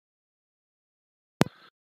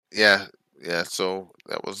 Yeah, so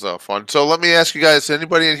that was fun. So let me ask you guys,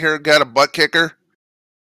 anybody in here got a butt kicker?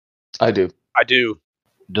 I do.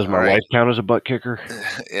 Does my wife count as a butt kicker?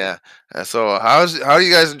 Yeah. So how are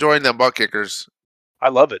you guys enjoying them butt kickers? I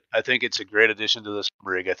love it. I think it's a great addition to this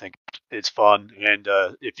rig. I think it's fun, and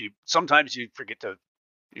sometimes you forget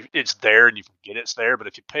it's there and you forget it's there, but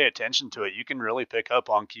if you pay attention to it, you can really pick up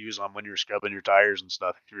on cues on when you're scrubbing your tires and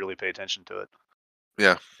stuff if you really pay attention to it.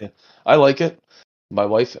 Yeah. I like it. My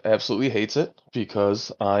wife absolutely hates it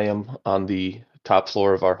because I am on the top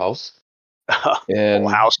floor of our house. And the whole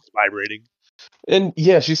house is vibrating. And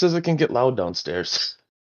yeah, she says it can get loud downstairs.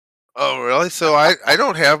 Oh, really? So I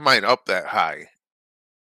don't have mine up that high.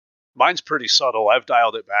 Mine's pretty subtle. I've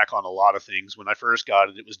dialed it back on a lot of things. When I first got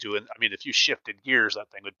it, it was doing, if you shifted gears, that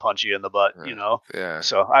thing would punch you in the butt, Yeah.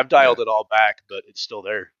 So I've dialed it all back, but it's still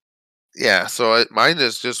there. Yeah, so mine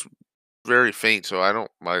is just very faint, so I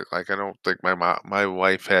don't think my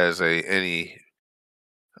wife has any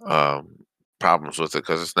problems with it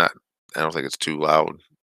because I don't think it's too loud.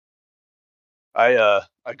 I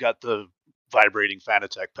got the vibrating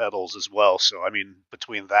Fanatec pedals as well, so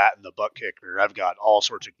between that and the butt kicker, I've got all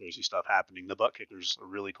sorts of crazy stuff happening. The butt kicker's a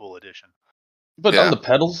really cool addition. But on the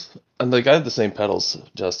pedals, and I have the same pedals,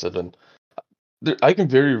 Justin, and I can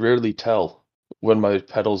very rarely tell when my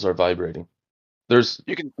pedals are vibrating.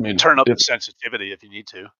 You can turn up the sensitivity if you need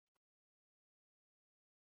to.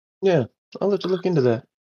 Yeah, I'll let you look into that.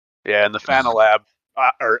 Yeah, in the FanaLab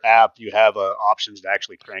or app, you have options to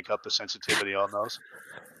actually crank up the sensitivity on those.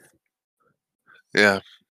 Yeah.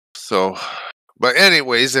 So, but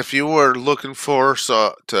anyways, if you were looking for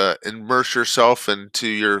to immerse yourself into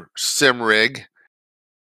your sim rig,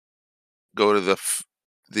 go to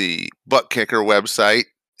the Butt Kicker website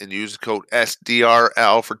and use the code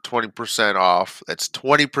SDRL for 20% off. That's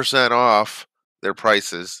 20% off their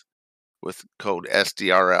prices with code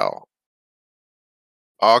SDRL.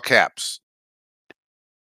 All caps.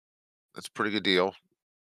 That's a pretty good deal.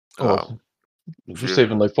 Oh, you're you-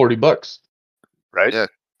 saving like $40, Right? Yeah,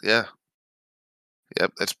 yeah.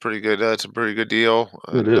 Yep, that's pretty good. It's a pretty good deal.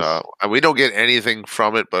 It And, is. and we don't get anything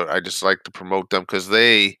from it, but I just like to promote them because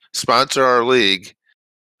they sponsor our league.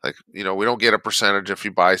 Like, we don't get a percentage if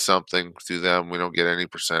you buy something through them. We don't get any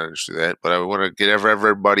percentage through that. But I want to get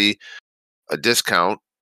everybody a discount,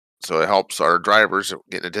 so it helps our drivers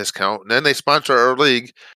getting a discount. And then they sponsor our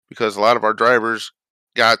league because a lot of our drivers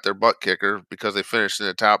got their butt kicker because they finished in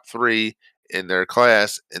the top 3 in their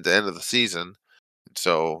class at the end of the season.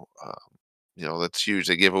 So, that's huge.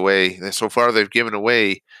 They give away, so far they've given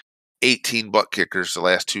away 18 butt kickers the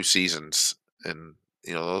last 2 seasons. And,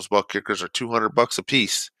 those butt kickers are $200 a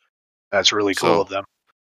piece. That's really cool So, of them.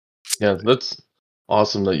 Yeah, that's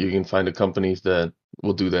awesome that you can find a company that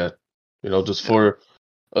will do that. Just for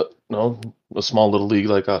a small little league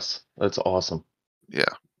like us. That's awesome. yeah.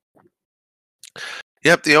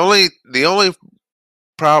 Yep. The only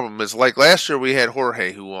problem is, like last year we had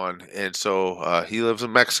Jorge who won, and so he lives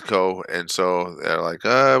in Mexico, and so they're like,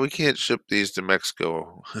 we can't ship these to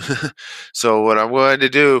Mexico. So what I'm going to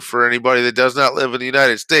do for anybody that does not live in the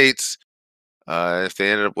United States, if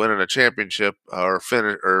they ended up winning a championship or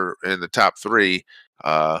finish or in the top 3,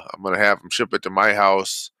 I'm going to have them ship it to my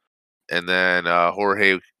house, and then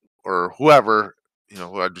Jorge or whoever,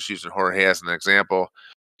 I'm just using Jorge as an example,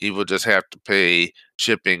 he will just have to pay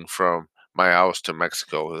shipping from my house to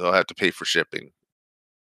Mexico. They'll have to pay for shipping.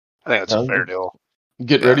 I think that's a fair deal.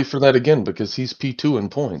 Get ready for that again because he's P2 in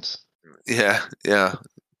points. Yeah.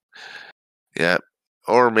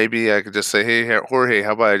 Or maybe I could just say, hey, Jorge,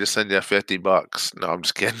 how about I just send you $50? No, I'm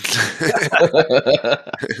just kidding.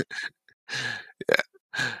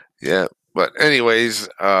 Yeah. But anyways,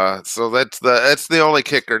 so that's the only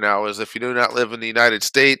kicker now is if you do not live in the United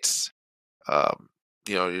States,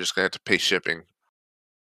 you're just gonna have to pay shipping.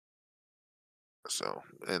 So,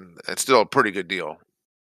 and it's still a pretty good deal.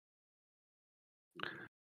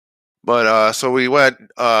 But so we went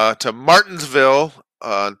to Martinsville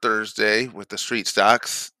on Thursday with the street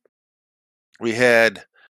stocks. We had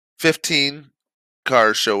 15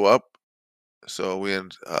 cars show up, so we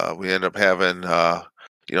end up having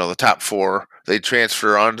the top 4. They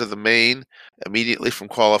transfer onto the main immediately from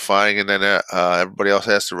qualifying, and then everybody else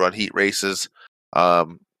has to run heat races.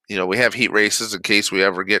 We have heat races in case we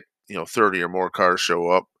ever get 30 or more cars show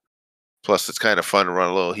up. Plus, it's kind of fun to run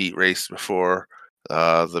a little heat race before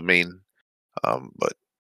the main.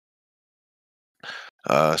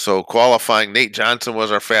 So qualifying, Nate Johnson was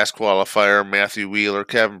our fast qualifier. Matthew Wheeler,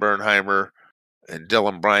 Kevin Bernheimer, and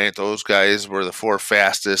Dylan Bryant, those guys were the 4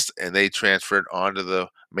 fastest, and they transferred onto the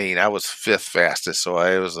main. I was 5th fastest, so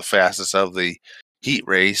I was the fastest of the heat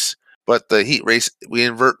race. But the heat race, we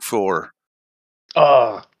invert 4.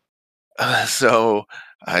 So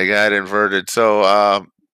I got inverted. So,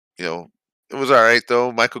 it was all right,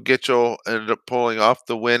 though. Michael Gitchell ended up pulling off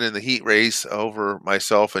the win in the heat race over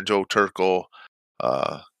myself and Joe Turkel.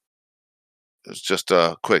 It was just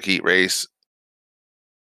a quick heat race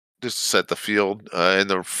just to set the field. In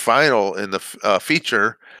the final, in the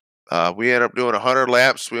feature, we ended up doing 100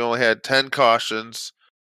 laps. We only had 10 cautions.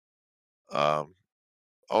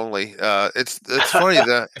 Only. It's funny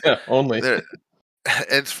that only.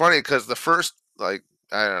 It's funny because the first, like,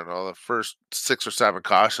 I don't know, the first 6 or 7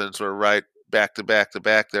 cautions were right back to back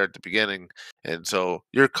there at the beginning, and so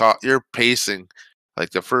you're pacing,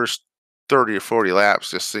 like the first 30 or 40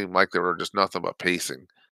 laps just seemed like they were just nothing but pacing.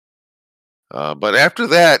 But after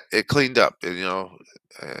that, it cleaned up, and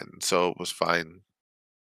so it was fine.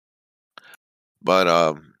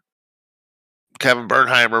 But Kevin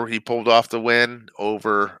Bernheimer, he pulled off the win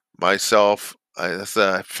over myself. I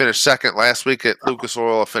finished second last week at Lucas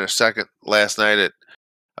Oil. I finished second last night at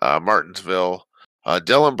Martinsville.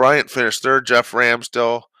 Dylan Bryant finished third. Jeff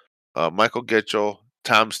Ramsdell, Michael Gitchell,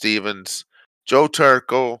 Tom Stevens, Joe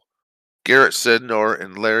Turkel, Garrett Sidnor,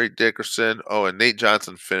 and Larry Dickerson. Oh, and Nate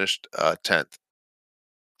Johnson finished 10th.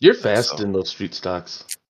 You're fast in those street stocks.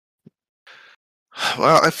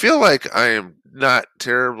 Well, I feel like I am not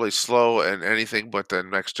terribly slow and anything but the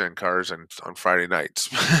next gen cars and on Friday nights.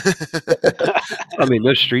 I mean,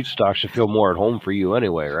 those street stocks should feel more at home for you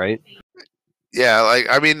anyway, right? Yeah, like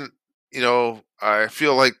I mean, I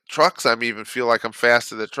feel like trucks. I even feel like I'm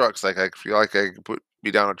fast in the trucks. Like I feel like I can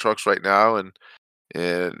be down on trucks right now and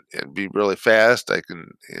be really fast. I can,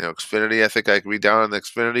 Xfinity. I think I can be down on the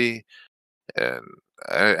Xfinity, and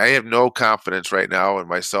I have no confidence right now in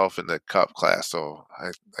myself in the Cup class. So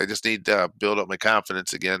I just need to build up my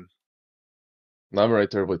confidence again. I'm right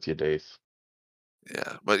there with you, Dave.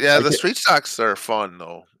 Yeah, but yeah, the street stocks are fun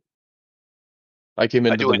though. I came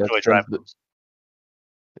into the enjoy driving.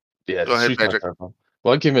 Yeah, go ahead, Patrick. Well,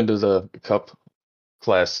 I came into the Cup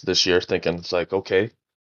class this year thinking it's like, okay,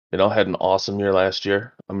 I had an awesome year last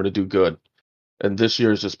year. I'm gonna do good, and this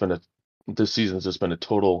season's just been a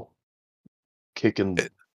total kick in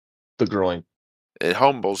the groin. It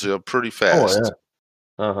humbles you pretty fast.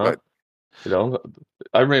 Oh yeah. But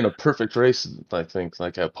I ran a perfect race. I think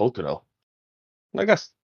like at Pocono. I got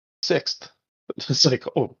 6th. It's like,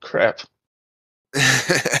 oh crap.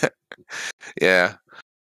 Yeah.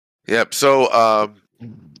 Yep. So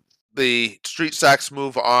the street stocks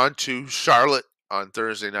move on to Charlotte on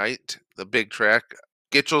Thursday night, the big track.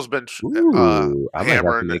 Gitchel's been I might have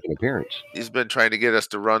to make an appearance. He's been trying to get us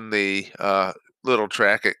to run the little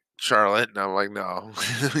track at Charlotte, and I'm like, no,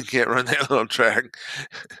 we can't run that little track.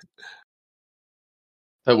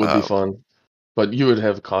 That would be fun, but you would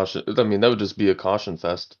have caution. I mean, that would just be a caution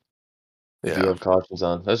fest if you have cautions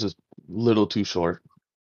on. That's just a little too short.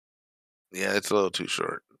 Yeah, it's a little too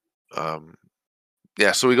short.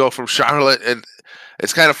 Yeah, so we go from Charlotte, and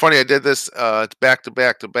it's kind of funny. I did this. It's back to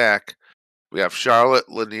back to back. We have Charlotte,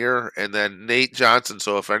 Lanier, and then Nate Johnson.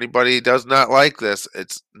 So if anybody does not like this,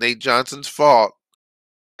 it's Nate Johnson's fault.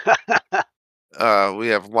 We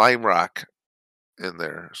have Lime Rock in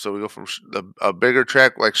there. So we go from a bigger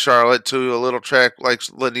track like Charlotte to a little track like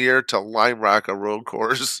Lanier to Lime Rock, a road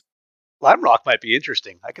course. Lime Rock might be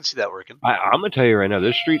interesting. I can see that working. I'm going to tell you right now,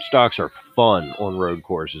 those street stocks are fun on road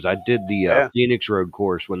courses. I did the Phoenix road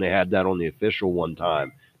course when they had that on the official one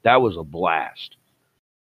time. That was a blast.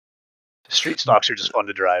 Street stocks are just fun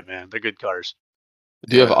to drive, man. They're good cars.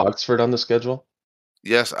 Do you have Oxford on the schedule?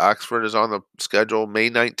 Yes, Oxford is on the schedule May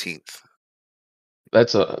 19th. I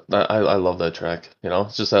love that track.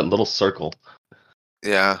 It's just that little circle.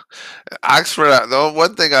 Yeah. Oxford, the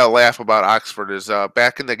one thing I laugh about Oxford is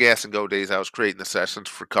back in the Gas and Go days, I was creating the sessions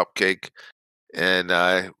for Cupcake, and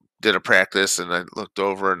I did a practice, and I looked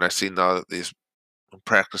over, and I seen all these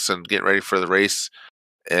practicing, getting ready for the race,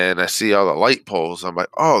 and I see all the light poles. I'm like,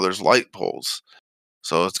 oh, there's light poles.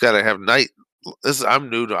 So it's got to have night. I'm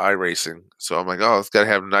new to iRacing, so I'm like, oh, it's got to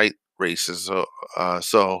have night races. So I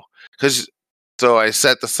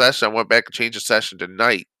set the session. I went back and changed the session to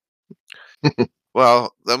night.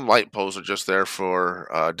 Well, them light poles are just there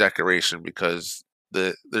for decoration because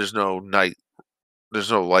there's no night.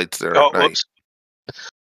 There's no lights there at night.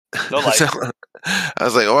 No lights. So, I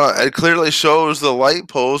was like, well, it clearly shows the light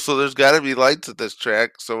poles, so there's got to be lights at this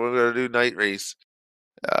track. So we're gonna do night race.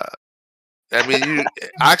 I mean,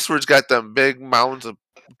 Oxford's got them big mounds of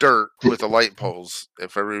dirt with the light poles.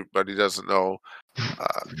 If everybody doesn't know,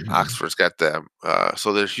 Oxford's got them.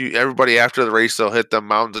 So there's everybody after the race, they'll hit them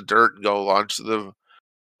mounds of dirt and go launch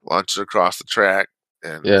it across the track,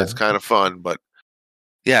 and it's kind of fun. But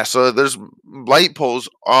yeah, so there's light poles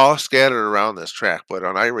all scattered around this track. But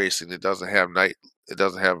on iRacing, it doesn't have night. It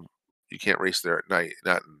doesn't have. You can't race there at night.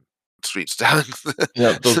 Not in street stocks.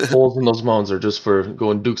 Yeah, those poles and those mounds are just for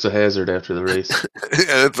going Dukes of Hazzard after the race.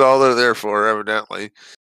 And it's all they're there for, evidently.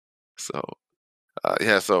 So,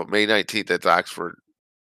 so May 19th at Oxford.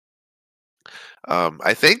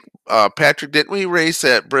 I think, Patrick, didn't we race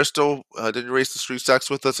at Bristol? Didn't you race the street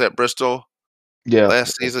stocks with us at Bristol? Yeah.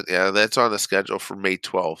 Last season? Yeah, that's on the schedule for May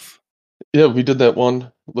 12th. Yeah, we did that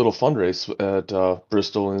one little fun race at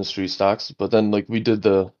Bristol in the street stocks, but then we did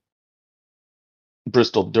the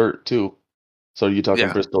Bristol Dirt too. So are you talking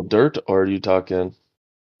Bristol Dirt, or are you talking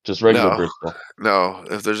just regular Bristol? No,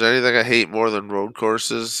 if there's anything I hate more than road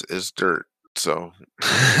courses is dirt. So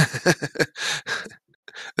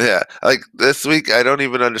yeah, like this week, I don't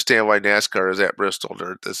even understand why NASCAR is at Bristol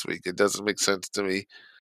Dirt this week. It doesn't make sense to me.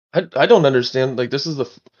 I don't understand. This is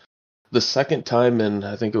the second time in,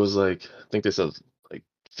 I think they said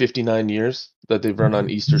 59 years that they've run on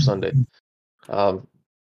Easter Sunday.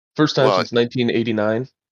 First time since 1989.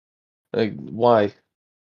 Why?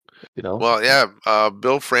 Well, yeah.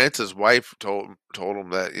 Bill France's wife told him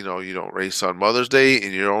that you don't race on Mother's Day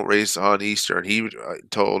and you don't race on Easter, and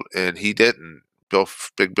he didn't.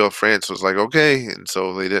 Big Bill France was like, okay, and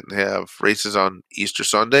so they didn't have races on Easter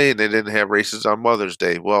Sunday, and they didn't have races on Mother's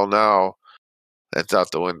Day. Well, now that's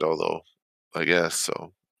out the window, though, I guess.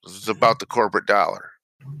 So it's about the corporate dollar.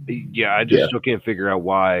 Yeah, I just still can't figure out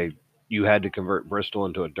why you had to convert Bristol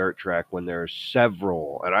into a dirt track when there are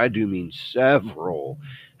several, and I do mean several,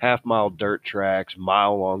 half-mile dirt tracks,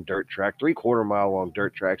 mile-long dirt track, 3/4-mile-long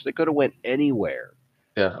dirt tracks. They could have went anywhere.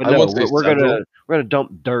 Yeah, but no, we're gonna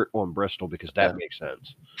dump dirt on Bristol because that makes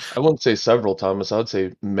sense. I wouldn't say several, Thomas. I would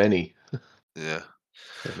say many. Yeah.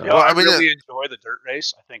 Well, I really enjoy the dirt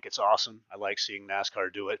race. I think it's awesome. I like seeing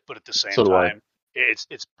NASCAR do it, but at the same time,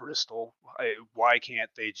 it's Bristol. Why can't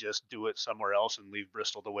they just do it somewhere else and leave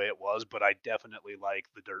Bristol the way it was? But I definitely like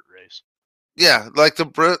the dirt race. Yeah, like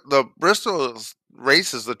the Bristol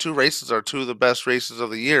races, the 2 races are 2 of the best races of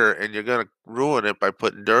the year, and you're gonna ruin it by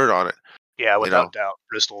putting dirt on it. Yeah, without doubt,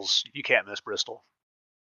 you can't miss Bristol.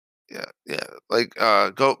 Yeah, like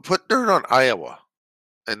go put dirt on Iowa,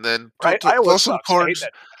 and then throw some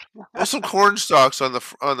corn stalks on the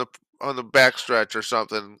backstretch or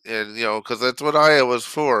something, and because that's what Iowa's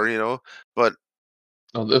for, But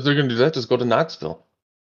if they're gonna do that, just go to Knoxville.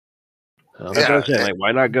 That's what I'm saying. Like,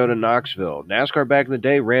 why not go to Knoxville? NASCAR back in the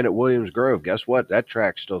day ran at Williams Grove. Guess what? That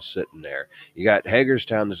track's still sitting there. You got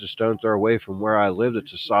Hagerstown that's a stone throw away from where I live.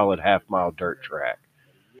 It's a solid half-mile dirt track.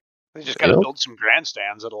 They just got to build some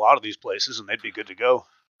grandstands at a lot of these places, and they'd be good to go.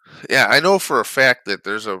 Yeah, I know for a fact that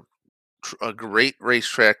there's a great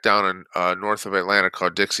racetrack down in north of Atlanta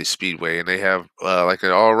called Dixie Speedway, and they have they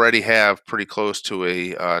already have pretty close to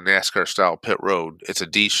a NASCAR-style pit road. It's a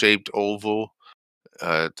D-shaped oval.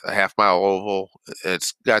 A half-mile oval.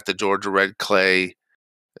 It's got the Georgia red clay.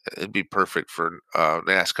 It'd be perfect for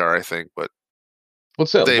NASCAR, I think. But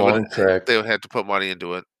what's that long track? They would have to put money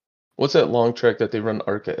into it. What's that long track that they run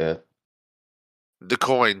ARCA at?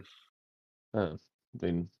 DeCoin. I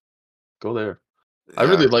mean, go there. Yeah. I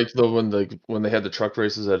really liked though when they had the truck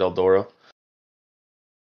races at Eldora.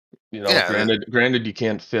 Granted, you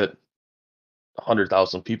can't fit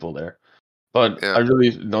 100,000 people there. But I really,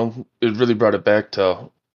 it really brought it back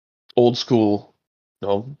to old school,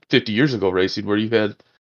 50 years ago racing where you had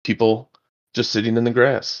people just sitting in the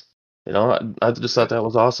grass. I just thought that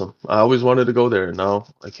was awesome. I always wanted to go there, and now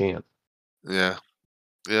I can't. Yeah.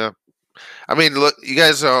 I mean, look, you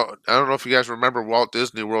guys. I don't know if you guys remember Walt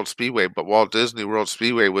Disney World Speedway, but Walt Disney World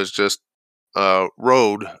Speedway was just a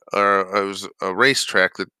road, or it was a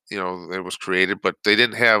racetrack that it was created, but they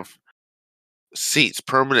didn't have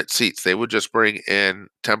permanent seats. They would just bring in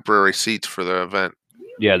temporary seats for the event.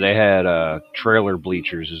 Yeah, they had trailer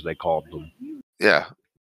bleachers, as they called them. Yeah,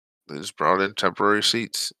 they just brought in temporary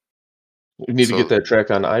seats. We need to get that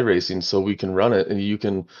track on iRacing so we can run it, and you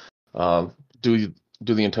can do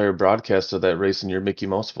the entire broadcast of that race in your Mickey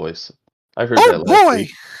Mouse voice. I heard that last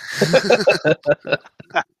week.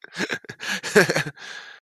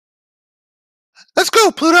 Let's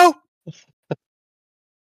go, Pluto.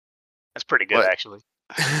 That's pretty good, actually.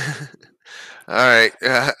 All right.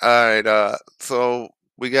 So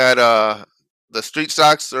we got the street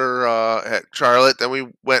stocks are at Charlotte. Then we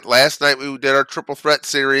went last night. We did our Triple Threat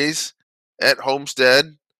series at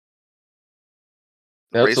Homestead.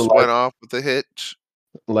 Race went off with a hitch.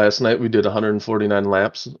 Last night we did 149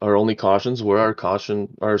 laps. Our only cautions were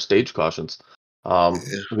our stage cautions.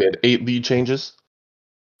 We had 8 lead changes.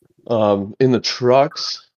 In the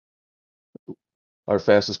trucks, our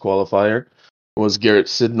fastest qualifier was Garrett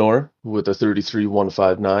Sidnor with a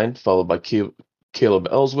 33.159, followed by Caleb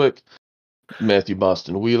Ellswick, Matthew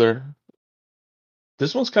Boston Wheeler.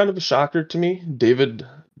 This one's kind of a shocker to me. David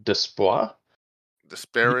Despario.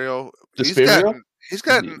 He's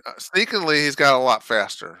gotten sneakily. He's got a lot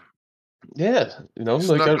faster. Yeah, he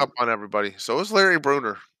snuck up on everybody. So is Larry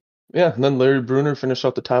Bruner. Yeah, and then Larry Bruner finished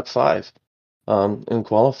out the top 5 in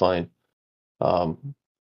qualifying.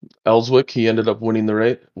 Ellswick, he ended up winning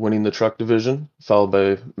the truck division, followed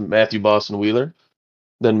by Matthew Boston Wheeler,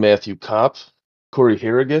 then Matthew Kopp, Corey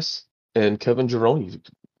Harrigus, and Kevin Gironi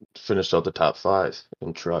finished out the top 5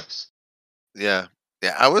 in trucks. Yeah.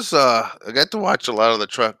 I was I got to watch a lot of the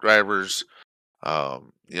truck drivers.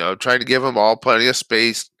 Trying to give them all plenty of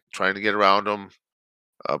space, trying to get around them,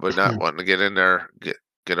 but not wanting to get in there, get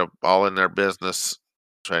them all in their business,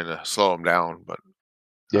 trying to slow them down. But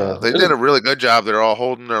they did a really good job. They're all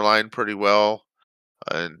holding their line pretty well.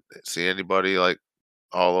 I didn't see anybody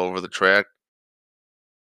all over the track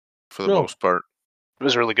for the most part. It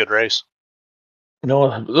was a really good race.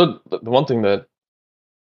 The one thing that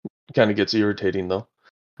kind of gets irritating though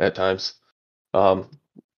at times, and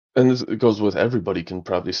it goes with everybody can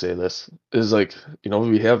probably say this, is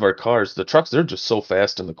we have our cars, the trucks, they're just so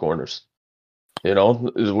fast in the corners. You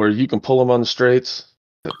know, is where you can pull them on the straights.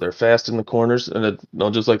 They're fast in the corners, and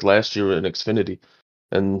just like last year in Xfinity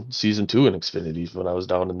and season 2 in Xfinity when I was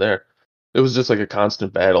down in there, it was just like a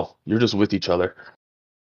constant battle. You're just with each other.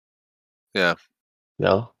 Yeah.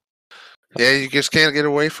 Yeah. Yeah, you just can't get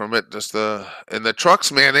away from it. Just the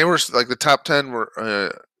trucks, man. They were like the top 10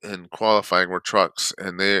 were in qualifying were trucks,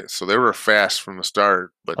 and they were fast from the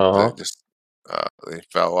start, but they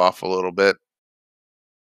fell off a little bit.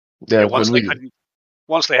 Yeah, once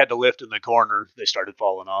they had to lift in the corner, they started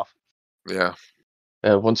falling off. Yeah.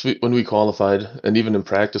 When we qualified, and even in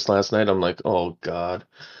practice last night, I'm like, oh God,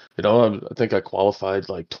 you know, I think I qualified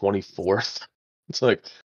like 24th. It's like,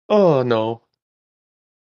 oh no.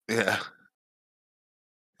 Yeah.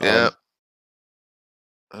 Yeah.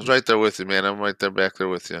 I was right there with you, man. I'm right there back there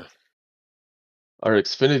with you. Our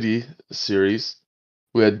Xfinity series,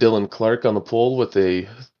 we had Dylan Clark on the pole with a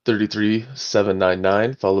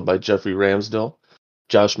 33.799, followed by Jeffrey Ramsdell,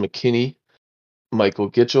 Josh McKinney, Michael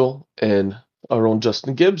Gitchell, and our own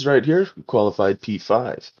Justin Gibbs right here, who qualified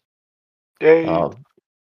P5.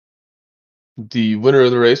 The winner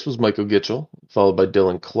of the race was Michael Gitchell, followed by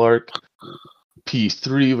Dylan Clark.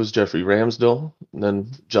 P3 was Jeffrey Ramsdell, and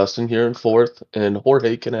then Justin here in 4th, and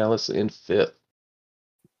Jorge Canales in 5th.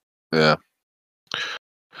 Yeah.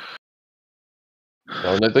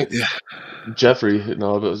 And I think Jeffrey, I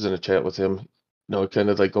was in a chat with him, kind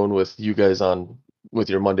of like going with you guys on with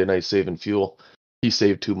your Monday night saving fuel. He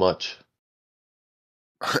saved too much.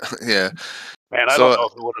 Yeah. Man, I don't know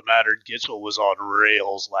if it would have mattered. Gitchell was on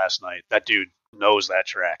rails last night. That dude knows that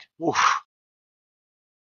track. Oof.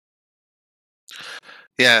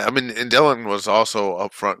 Yeah, I mean, and Dylan was also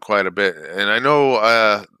up front quite a bit, and I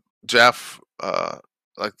know Jeff,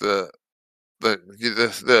 like the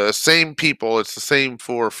same people. It's the same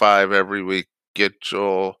 4 or 5 every week: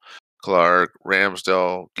 Gitchell, Clark,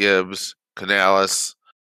 Ramsdell, Gibbs, Canales.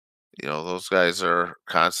 You know, those guys are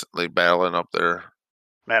constantly battling up there.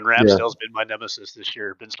 Man, Ramsdale's been my nemesis this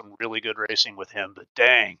year. Been some really good racing with him, but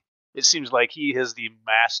dang, it seems like he is the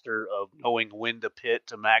master of knowing when to pit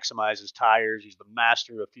to maximize his tires. He's the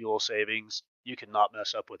master of fuel savings. You cannot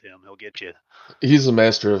mess up with him. He'll get you. He's a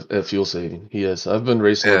master at fuel saving. He is. I've been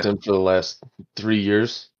racing with him for the last 3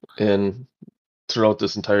 years, and throughout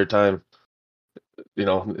this entire time,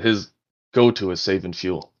 his go-to is saving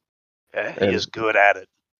fuel. Yeah, he is good at it.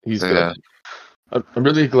 He's good. I'm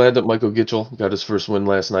really glad that Michael Gitchell got his first win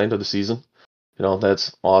last night of the season.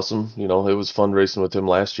 That's awesome. It was fun racing with him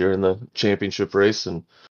last year in the championship race, and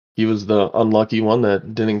he was the unlucky one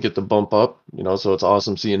that didn't get the bump up. So it's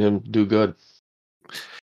awesome seeing him do good.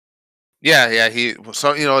 Yeah.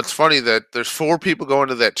 It's funny that there's 4 people going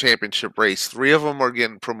to that championship race. 3 of them are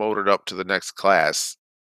getting promoted up to the next class,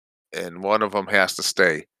 and 1 of them has to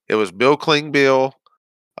stay. It was Bill Klingbeil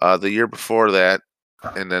the year before that,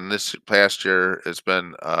 and then this past year has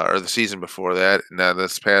been, or the season before that, and now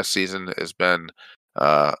this past season has been,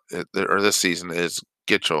 or this season is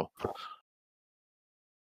Gitchell.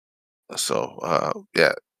 So,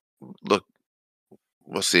 yeah, look,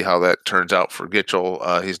 we'll see how that turns out for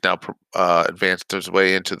Gitchell. He's now advanced his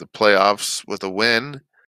way into the playoffs with a win.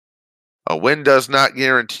 A win does not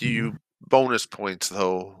guarantee you bonus points,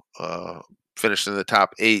 though. Finishing in the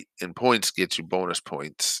top 8 in points gets you bonus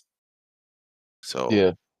points. So,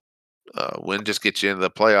 yeah, win just gets you into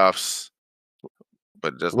the playoffs,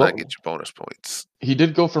 but it does not get you bonus points. He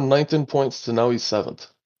did go from 9th in points to now he's 7th.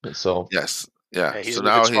 So yes, yeah. He's so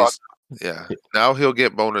now now he'll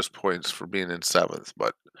get bonus points for being in 7th.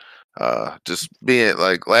 But just being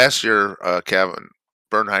like last year, Kevin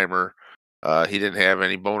Bernheimer, he didn't have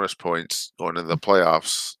any bonus points going into the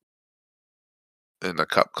playoffs in the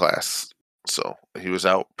Cup class, so he was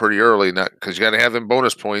out pretty early. Not because you got to have them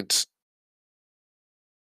bonus points.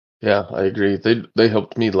 Yeah, I agree. They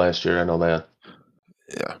helped me last year. I know that.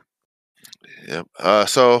 Yeah. Yep.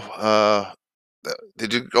 So,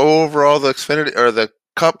 did you go over all the Xfinity or the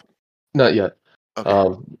Cup? Not yet.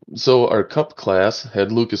 Okay. So our Cup class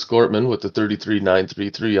had Lucas Gortman with the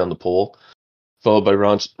 33.933 on the pole, followed by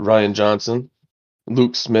Ryan Johnson,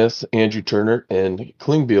 Luke Smith, Andrew Turner, and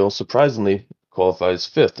Klingbeil surprisingly qualifies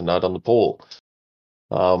 5th, not on the pole.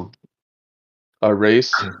 Our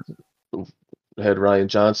race had Ryan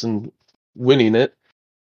Johnson winning it,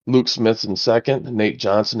 Luke Smith in 2nd, Nate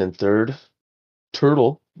Johnson in 3rd,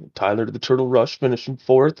 Tyler the Turtle Rush finishing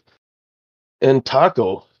 4th, and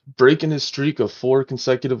Taco breaking his streak of 4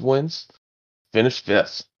 consecutive wins, finished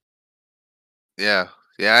 5th. Yeah.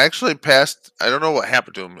 I actually passed. I don't know what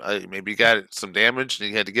happened to him. Maybe he got some damage and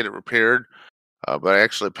he had to get it repaired. But I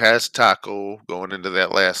actually passed Taco going into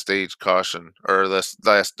that last stage caution or this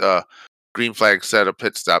last green flag set of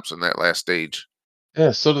pit stops in that last stage.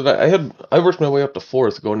 Yeah, so did I. I worked my way up to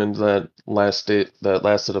fourth going into that last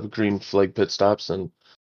set of green flag pit stops, and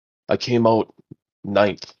I came out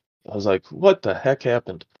ninth. I was like, what the heck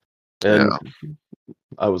happened? And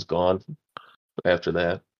I was gone after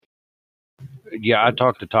that. Yeah, I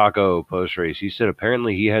talked to Taco post race. He said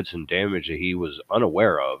apparently he had some damage that he was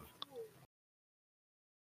unaware of.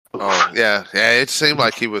 Oh yeah, it seemed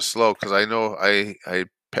like he was slow because I know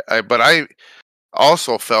but I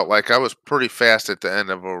also felt like I was pretty fast at the end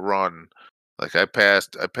of a run. Like I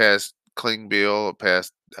passed Klingbeil,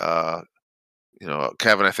 passed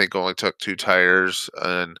Kevin. I think only took 2 tires,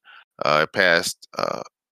 and I passed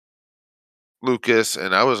Lucas,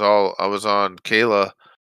 and I was on Kayla,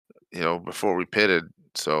 before we pitted.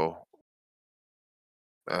 So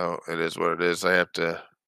it is what it is. I have to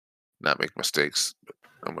not make mistakes.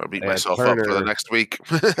 I'm going to beat myself up for the next week.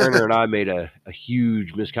 Turner and I made a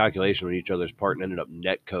huge miscalculation on each other's part and ended up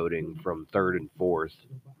net coding from 3rd and 4th.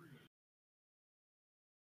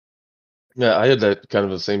 Yeah, I had that kind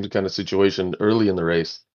of the same kind of situation early in the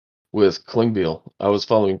race with Klingbeil. I was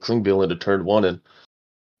following Klingbeil into turn 1, and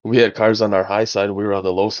we had cars on our high side and we were on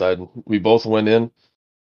the low side. We both went in,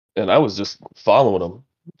 and I was just following him.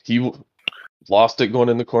 He lost it going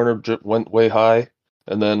in the corner, went way high,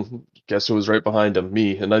 and then guess who was right behind him?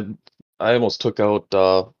 Me. And I almost took out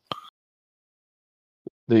the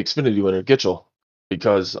Xfinity winner, Gitchell,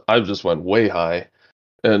 because I just went way high,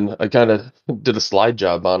 and I kind of did a slide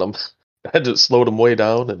job on him. I had to slow him way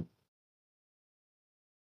down, and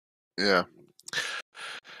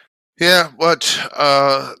but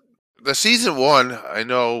the season 1, I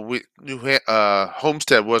know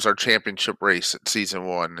Homestead was our championship race at season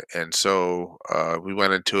 1, and so we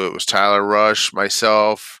went into it with Tyler Rush,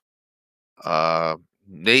 myself,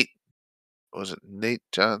 Nate. Was it Nate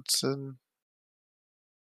Johnson?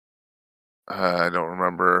 I don't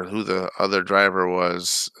remember who the other driver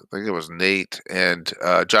was. I think it was Nate and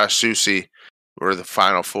Josh Susie were the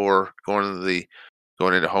final 4 going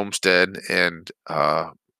into Homestead, and I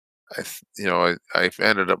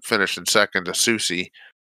ended up finishing second to Susie.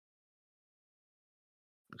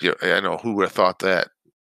 I know, who would have thought that.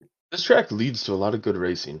 This track leads to a lot of good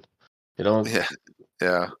racing.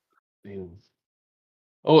 Yeah.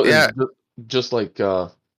 Just like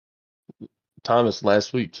Thomas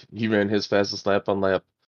last week, he ran his fastest lap on lap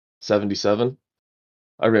 77.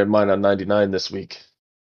 I ran mine on 99 this week.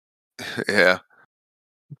 Yeah.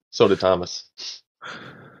 So did Thomas.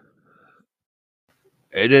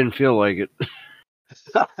 It didn't feel like it.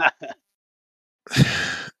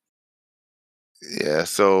 Yeah,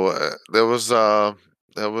 so that was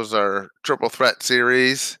our Triple Threat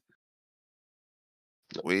series.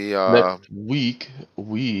 We next week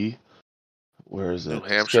where is it? New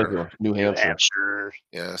Hampshire. New Hampshire.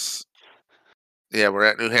 Yes. Yeah, we're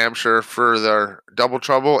at New Hampshire for our Double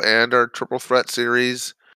Trouble and our Triple Threat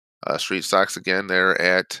series. Street Stocks again. They're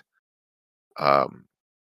at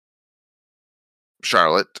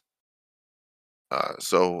Charlotte.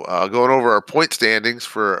 So going over our point standings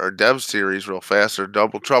for our Dev series real fast. Our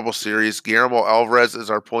Double Trouble series. Guillermo Alvarez is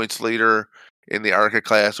our points leader in the ARCA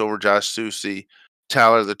class over Josh Susie,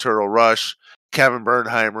 Tyler the Turtle Rush, Kevin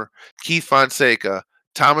Bernheimer, Keith Fonseca,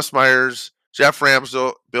 Thomas Myers, Jeff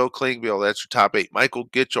Ramsdell, Bill Klingbeil. That's your top 8. Michael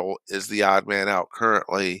Gitchell is the odd man out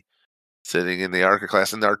currently, sitting in the ARCA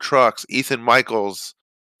class. In our trucks, Ethan Michaels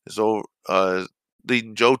is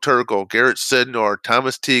leading Joe Turkel, Garrett Sidnor,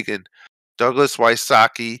 Thomas Teagan, Douglas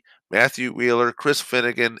Wysocki, Matthew Wheeler, Chris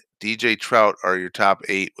Finnegan, DJ Trout are your top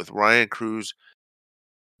 8, with Ryan Cruz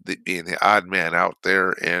being the odd man out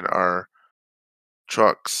there in our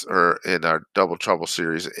trucks, or in our Double Trouble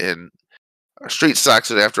series. In our Street Stocks,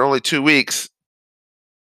 after only 2 weeks,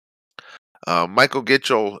 Michael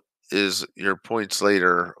Gitchell is your points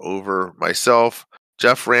leader over myself,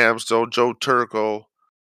 Jeff Ramsdell, Joe Turkel,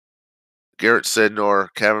 Garrett Sidnor,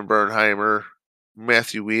 Kevin Bernheimer,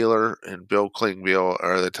 Matthew Wheeler, and Bill Klingbeil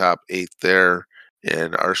are the top 8 there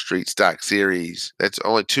in our Street Stock series. That's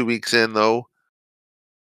only 2 weeks in, though.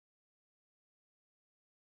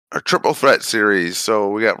 Our Triple Threat series. So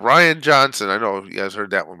we got Ryan Johnson. I know you guys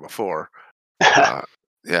heard that one before. Yeah,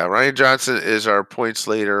 Ryan Johnson is our points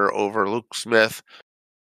leader over Luke Smith,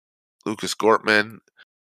 Lucas Gortman,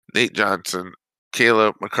 Nate Johnson,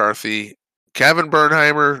 Caleb McCarthy, Kevin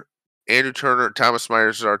Bernheimer, Andrew Turner, Thomas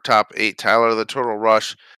Myers is our top 8. Tyler the Turtle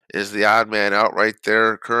Rush is the odd man out right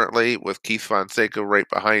there currently, with Keith Fonseca right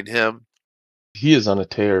behind him. He is on a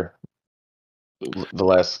tear the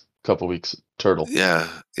last couple weeks, Turtle. Yeah,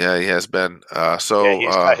 he has been. He's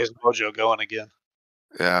got his mojo going again.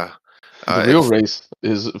 Yeah. The real race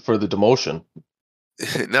is for the demotion.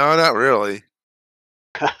 No, not really.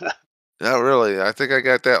 Not really. I think I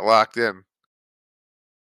got that locked in.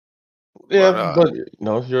 Yeah, but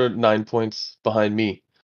you're 9 points behind me.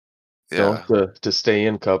 Yeah. To stay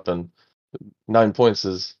in Cup, and 9 points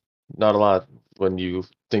is not a lot when you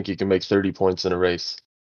think you can make 30 points in a race.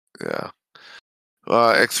 Yeah.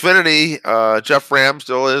 Xfinity, Jeff Ram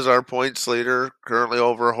still is our points leader, currently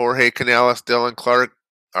over Jorge Canales, Dylan Clark,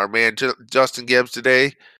 our man Justin Gibbs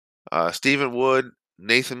today. Stephen Wood,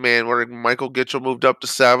 Nathan Manworth, Michael Gitchell moved up to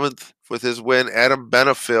 7th with his win. Adam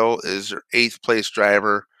Benefiel is your 8th place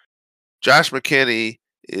driver. Josh McKinney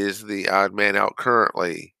is the odd man out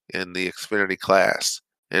currently in the Xfinity class.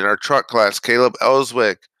 In our truck class, Caleb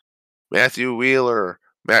Ellswick, Matthew Wheeler,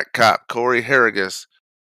 Matt Kopp, Corey Harrigus,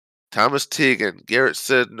 Thomas Teagan, Garrett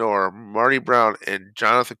Sidnor, Marty Brown, and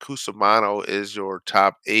Jonathan Cusimano is your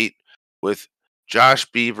top 8, with Josh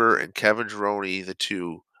Beaver and Kevin Gironi, the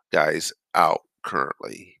 2 guys, out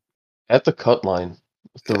currently. At the cut line,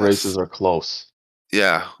 the races are close.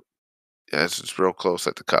 Yeah. Yes, it's real close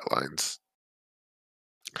at the cut lines.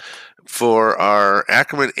 For our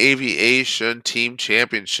Ackerman Aviation Team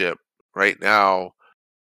Championship, right now,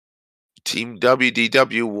 Team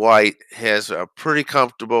WDW White has a pretty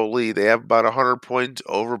comfortable lead. They have about 100 points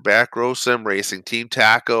over Back Row Sim Racing. Team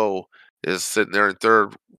Taco is sitting there in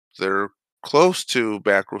 3rd. They're close to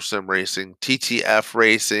Back Row Sim Racing. TTF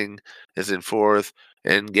Racing is in 4th.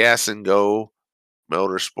 And Gas and Go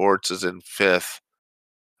Motorsports is in 5th.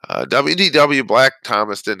 WDW Black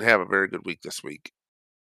Thomas didn't have a very good week this week.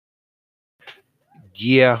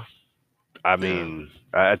 Yeah. I mean,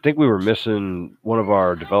 I think we were missing one of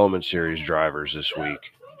our development series drivers this week.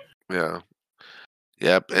 Yeah.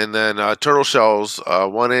 Yep. And then Turtle Shells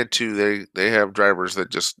 1 and 2, they have drivers that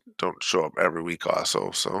just don't show up every week also.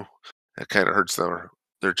 So that kind of hurts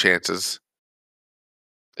their chances.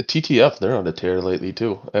 TTF, they're on a tear lately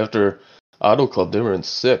too. After Auto Club, they were in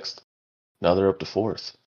 6th. Now they're up to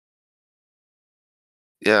 4th.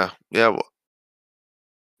 Yeah. Yeah.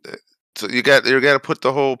 So you got to put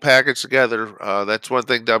the whole package together. That's one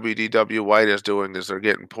thing WDW White is doing, is they're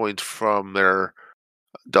getting points from their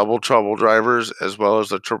double trouble drivers as well as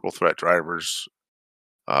the triple threat drivers.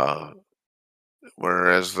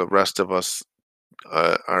 Whereas the rest of us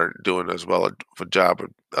aren't doing as well a job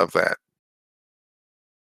of that.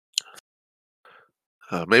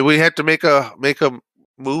 Maybe we have to make a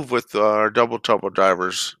move with our double trouble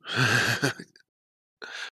drivers.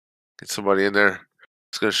 Get somebody in there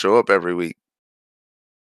that's going to show up every week.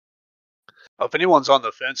 If anyone's on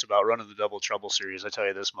the fence about running the Double Trouble series, I tell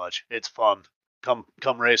you this much: it's fun. Come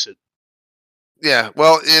race it. Yeah,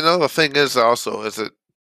 well, the thing is also is it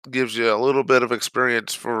gives you a little bit of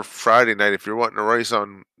experience for Friday night if you're wanting to race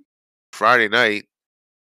on Friday night,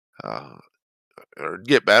 or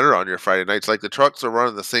get better on your Friday nights. Like the trucks are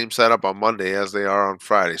running the same setup on Monday as they are on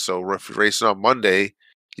Friday. So if you're racing on Monday,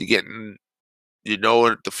 you know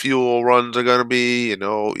what the fuel runs are going to be.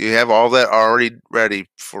 You have all that already ready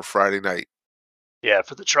for Friday night. Yeah,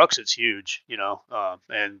 for the trucks, it's huge,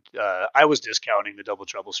 and I was discounting the Double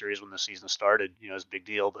Trouble series when the season started. It's a big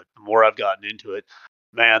deal, but the more I've gotten into it,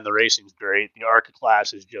 man, the racing's great. The ARCA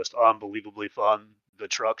class is just unbelievably fun. The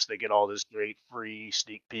trucks, they get all this great free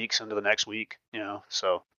sneak peeks into the next week,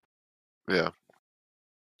 so. Yeah.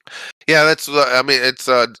 Yeah, that's,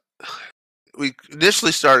 it's, we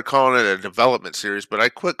initially started calling it a development series, but I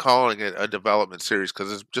quit calling it a development series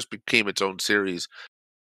because it just became its own series.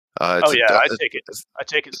 I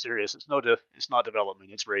take it serious. It's not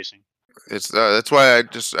development. It's racing. That's why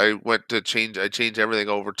I changed everything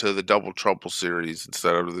over to the Double Trouble series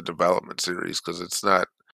instead of the development series, because it's not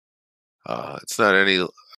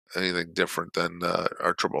anything different than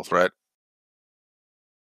our Triple Threat.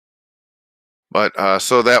 But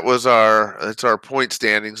so it's our point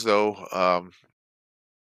standings though.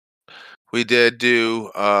 We did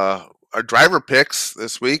do our driver picks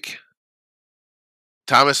this week.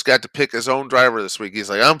 Thomas got to pick his own driver this week. He's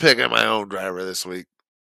like, I'm picking my own driver this week.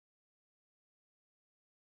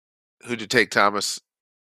 Who'd you take, Thomas?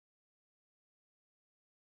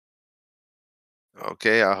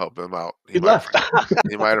 Okay, I'll help him out. He left.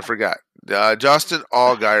 He might have forgot. Justin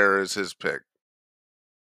Allgaier is his pick.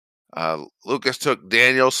 Lucas took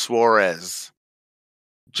Daniel Suarez.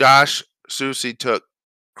 Josh Susie took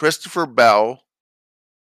Christopher Bell.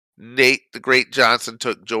 Nate the Great Johnson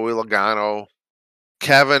took Joey Logano.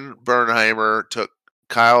 Kevin Bernheimer took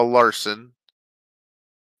Kyle Larson.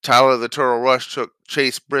 Tyler the Turtle Rush took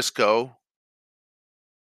Chase Briscoe.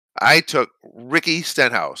 I took Ricky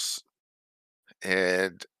Stenhouse.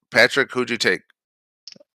 And Patrick, who'd you take?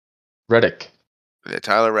 Reddick. Yeah,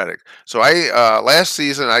 Tyler Reddick. So I last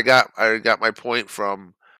season I got my point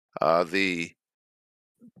from the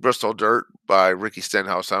Bristol Dirt by Ricky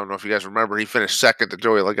Stenhouse. I don't know if you guys remember. He finished second to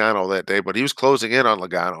Joey Logano that day, but he was closing in on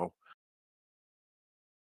Logano.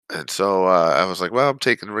 And so I was like, well, I'm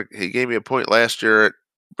taking Rick. He gave me a point last year at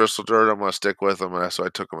Bristol Dirt. I'm going to stick with him. And so I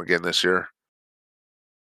took him again this year.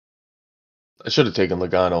 I should have taken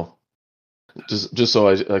Logano, just so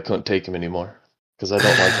I couldn't take him anymore because I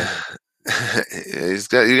don't like him.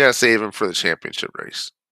 You got to save him for the championship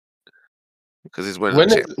race because he's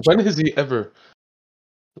winning. When has he ever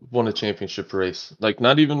won a championship race? Like,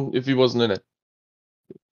 not even if he wasn't in it.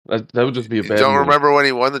 That would just be a bad. Don't remember when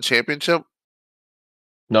he won the championship?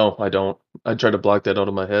 No, I don't. I try to block that out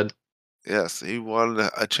of my head. Yes, he won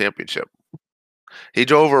a championship. He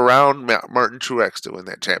drove around Martin Truex to win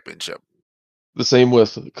that championship. The same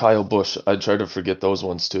with Kyle Busch. I try to forget those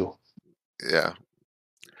ones too. Yeah.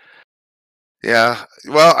 Yeah.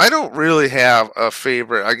 Well, I don't really have a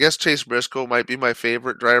favorite. I guess Chase Briscoe might be my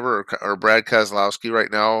favorite driver, or Brad Keselowski right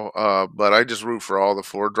now. But I just root for all the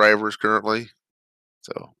Ford drivers currently.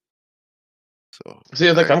 So. See,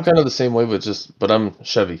 I think I'm kind of the same way, but I'm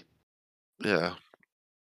Chevy. Yeah.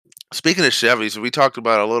 Speaking of Chevys, we talked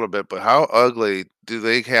about it a little bit, but how ugly do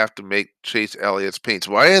they have to make Chase Elliott's paints?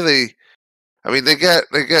 Why are they? I mean, they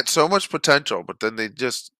get so much potential, but then they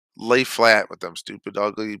just lay flat with them stupid,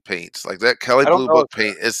 ugly paints. Like that Kelly Blue Book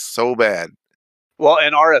paint is so bad. Well,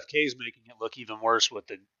 and RFK is making it look even worse with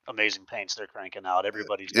the amazing paints they're cranking out.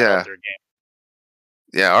 Everybody's got up their game.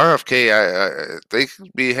 Yeah, RFK, they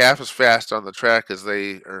can be half as fast on the track as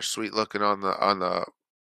they are sweet looking on the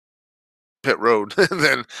pit road.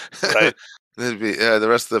 Then right. The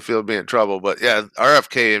rest of the field be in trouble. But yeah,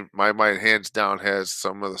 RFK in my mind, hands down, has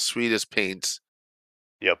some of the sweetest paints.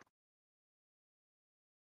 Yep.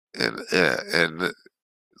 And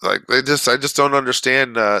like I just don't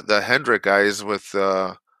understand the Hendrick guys with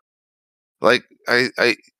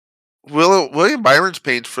William Byron's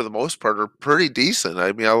paints for the most part are pretty decent.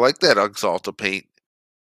 I mean, I like that Exalta paint.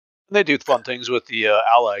 They do fun things with the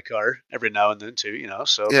Ally car every now and then too,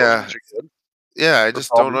 So yeah, those are good. Yeah, I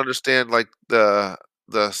just don't understand like the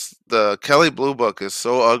Kelly Blue Book is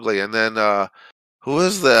so ugly, and then who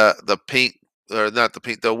is the paint or not the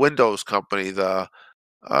paint the Windows company that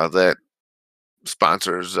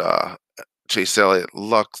sponsors Chase Elliott,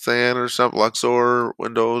 Luxan or something, Luxor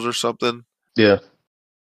Windows or something. Yeah.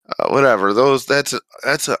 Whatever. That's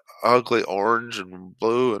a ugly orange and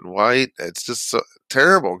blue and white. It's just so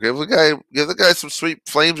terrible. Give the guy some sweet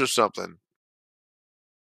flames or something.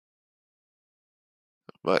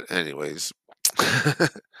 But anyways,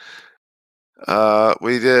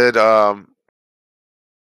 we did.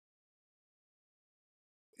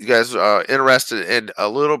 You guys are interested in a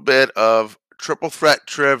little bit of triple threat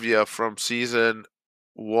trivia from season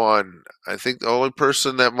 1. I think the only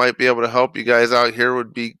person that might be able to help you guys out here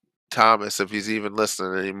would be Thomas, if he's even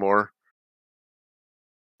listening anymore.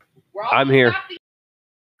 I'm here.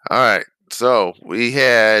 All right. So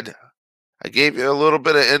I gave you a little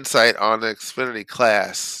bit of insight on the Xfinity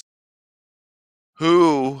class.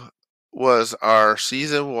 Who was our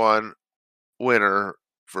season 1 winner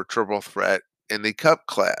for triple threat in the Cup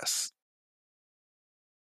class?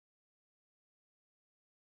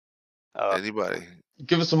 Anybody?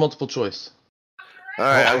 Give us a multiple choice. All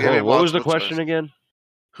right. I'll give you what was the question again?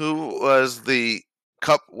 Who was the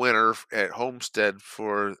Cup winner at Homestead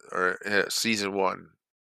for season 1?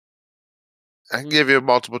 I can give you a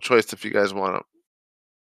multiple choice if you guys want them.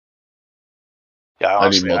 Yeah,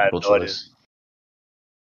 honestly, I need multiple choice.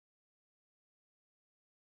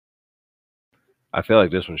 I feel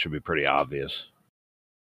like this one should be pretty obvious.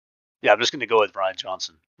 Yeah, I'm just going to go with Ryan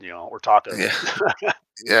Johnson. We're talking. Yeah.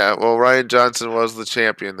 Yeah, well, Ryan Johnson was the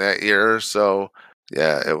champion that year, so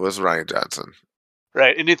yeah, it was Ryan Johnson.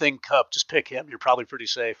 Right. Anything Cup, just pick him. You're probably pretty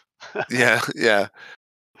safe. Yeah.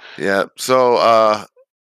 So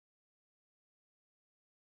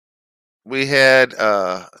we had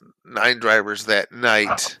 9 drivers that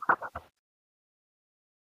night.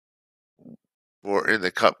 Or in the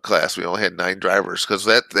Cup class, we only had 9 drivers because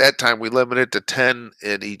that time we limited to 10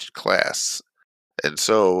 in each class, and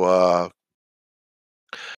so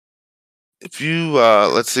if you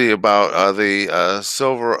let's see about the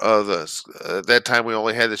silver that time we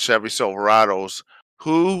only had the Chevy Silverados.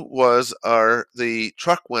 Who was the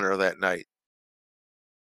truck winner that night?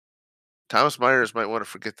 Thomas Myers might want to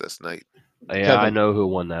forget this night. Yeah, Kevin. I know who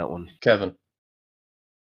won that one. Kevin.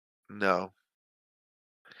 No.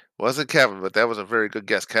 Wasn't Kevin, but that was a very good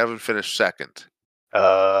guess. Kevin finished second.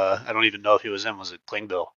 I don't even know if he was in. Was it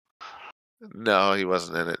Klingbill? No, he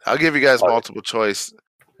wasn't in it. I'll give you guys multiple choice.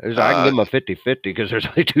 I can give him a 50-50 because there's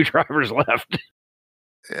only 2 drivers left.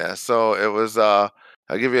 Yeah, so it was. I'll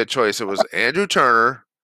give you a choice. It was Andrew Turner.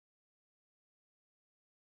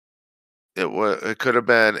 It could have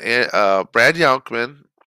been Brad Youngman.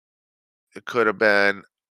 It could have been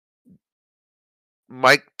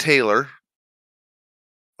Mike Taylor,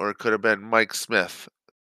 or it could have been Mike Smith.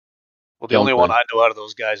 Well, the only one I know out of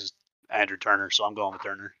those guys is Andrew Turner, so I'm going with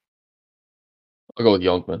Turner. I'll go with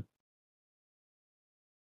Youngman.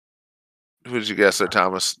 Who did you guess there,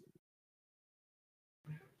 Thomas?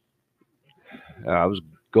 I was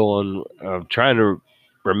going. I'm trying to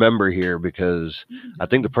remember here because I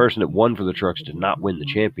think the person that won for the trucks did not win the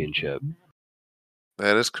championship.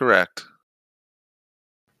 That is correct.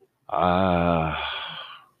 I'm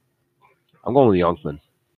going with Youngman.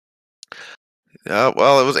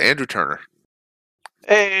 Well, it was Andrew Turner.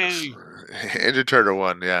 Hey, Andrew Turner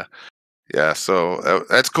won. Yeah. So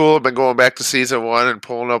that's cool. I've been going back to season 1 and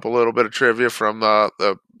pulling up a little bit of trivia from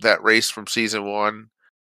that race from season 1.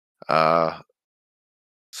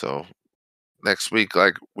 So next week,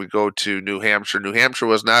 like, we go to New Hampshire. New Hampshire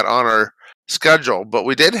was not on our schedule, but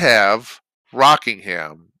we did have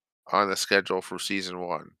Rockingham on the schedule for season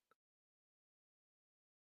 1.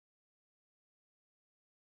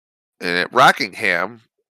 And at Rockingham,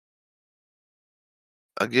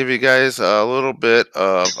 I'll give you guys a little bit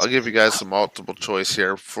of. I'll give you guys some multiple choice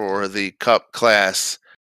here for the Cup class.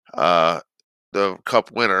 The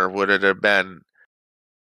Cup winner would it have been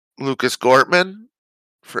Lucas Gortman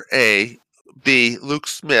for A, B, Luke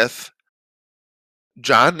Smith,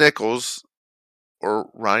 John Nichols, or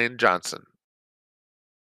Ryan Johnson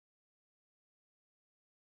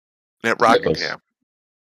at Rockingham? Nichols.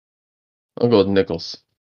 I'll go with Nichols.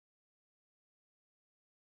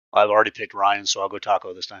 I've already picked Ryan, so I'll go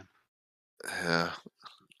Taco this time. Yeah.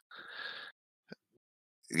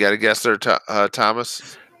 You got a guess there,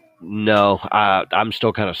 Thomas? No, I'm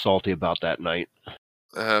still kind of salty about that night.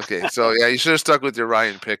 Okay, so yeah, you should have stuck with your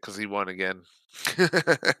Ryan pick because he won again.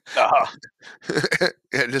 Yeah,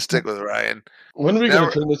 just stick with Ryan. When are we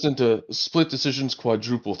going to turn this into split decisions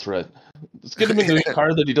quadruple threat? Let's get him in a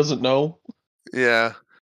car that he doesn't know. Yeah,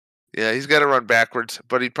 he's got to run backwards,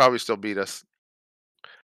 but he'd probably still beat us.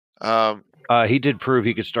 He did prove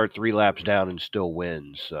he could start 3 laps down and still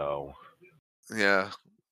win. So yeah,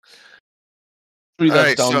 3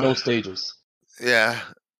 laps down, no stages. Yeah.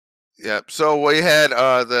 So we had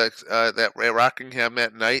that Rockingham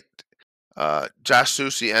that night. Josh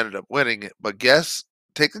Susie ended up winning it, but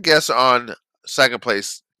take a guess on second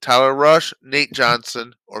place: Tyler Rush, Nate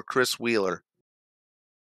Johnson, or Chris Wheeler.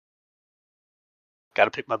 Got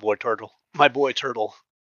to pick my boy Turtle. Go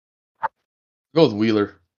with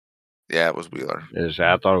Wheeler. Yeah, it was Wheeler.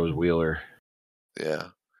 I thought it was Wheeler. Yeah.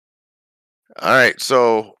 All right,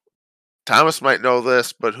 so Thomas might know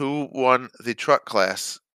this, but who won the truck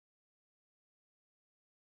class?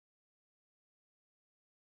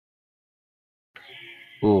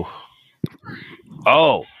 Ooh.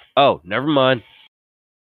 Oh, never mind.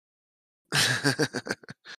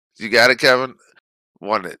 You got it, Kevin?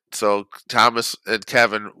 Won it. So Thomas and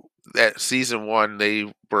Kevin, at season 1,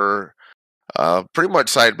 they were pretty much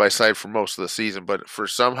side by side for most of the season, but for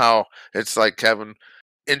somehow it's like Kevin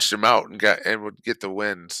inched him out and would get the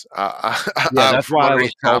wins. Yeah, that's why I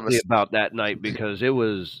was salty about that night, because it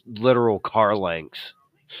was literal car lengths.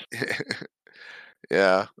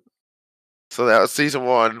 Yeah. So that was season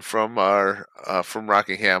 1 from from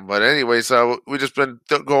Rockingham. But anyways, we just been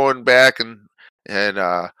going back and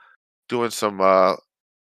doing some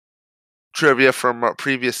trivia from our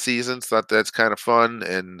previous seasons. Thought that's kind of fun,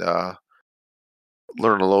 and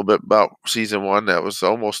learn a little bit about season 1. That was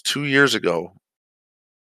almost 2 years ago.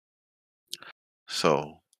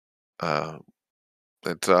 So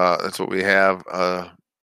that's what we have. That's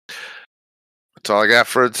all I got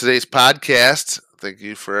for today's podcast. Thank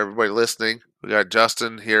you for everybody listening. We got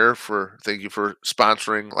Justin here thank you for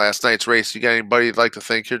sponsoring last night's race. You got anybody you'd like to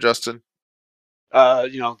thank here, Justin?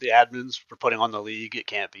 The admins for putting on the league. It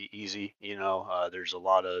can't be easy. There's a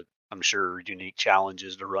lot of, I'm sure, unique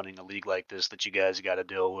challenges to running a league like this that you guys got to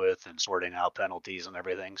deal with, and sorting out penalties and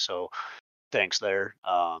everything. So thanks there.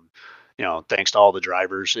 Thanks to all the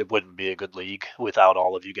drivers. It wouldn't be a good league without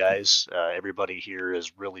all of you guys. Everybody here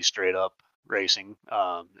is really straight up racing,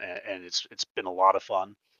 and it's been a lot of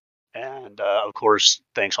fun. And of course,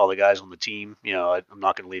 thanks all the guys on the team. I'm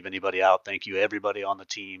not going to leave anybody out. Thank you everybody on the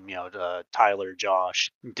team. Tyler,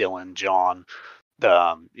 Josh, Dylan, John.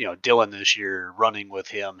 Dylan this year, running with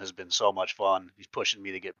him has been so much fun. He's pushing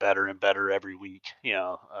me to get better and better every week.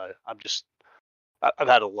 I've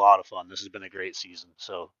had a lot of fun. This has been a great season.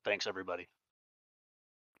 So thanks everybody.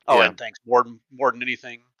 Oh, yeah. And thanks Morden.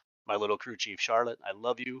 Anything my little crew chief, Charlotte. I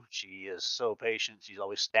love you. She is so patient. She's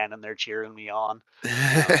always standing there cheering me on.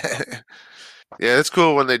 Yeah, it's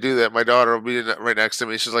cool when they do that. My daughter will be right next to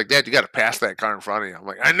me. She's like, "Dad, you got to pass that car in front of you." I'm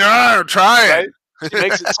like, "I know, I'm trying." Right? She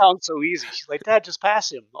makes it sound so easy. She's like, "Dad, just pass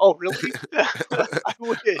him." Oh, really? I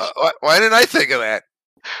wish. Why didn't I think of that?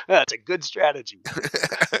 That's a good strategy.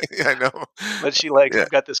 Yeah, I know. But she likes. Yeah.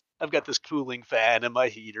 I've got this cooling fan and my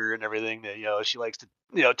heater and everything. That she likes to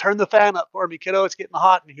turn the fan up for me, kiddo. It's getting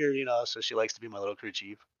hot in here. So she likes to be my little crew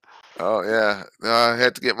chief. Oh yeah, no, I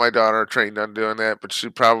had to get my daughter trained on doing that, but she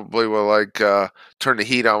probably will turn the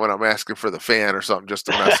heat on when I'm asking for the fan or something just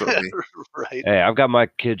to mess with me. Right. Hey, I've got my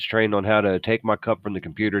kids trained on how to take my cup from the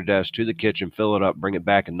computer desk to the kitchen, fill it up, bring it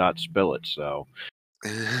back, and not spill it. So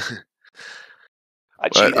I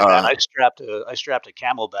cheated, man. I strapped a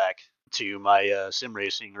Camelback to my sim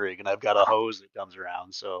racing rig, and I've got a hose that comes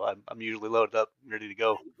around, so I'm usually loaded up, ready to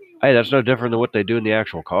go. Hey, that's no different than what they do in the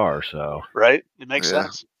actual car. So right, it makes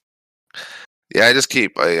sense. Yeah, I just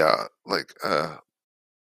keep a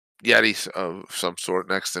Yeti of some sort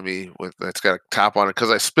next to me that's got a top on it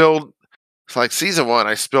because I spilled. It's like season 1,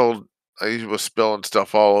 I was spilling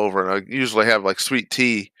stuff all over, and I usually have like sweet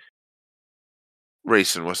tea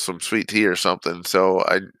racing with some sweet tea or something. So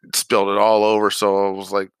I spilled it all over. So I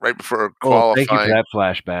was like right before qualifying. Thank you for that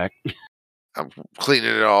flashback. I'm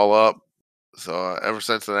cleaning it all up. So ever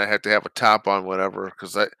since then, I had to have a top on whatever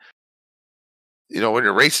because when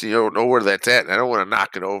you're racing, you don't know where that's at, and I don't want to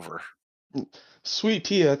knock it over. Sweet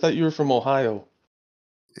tea. I thought you were from Ohio.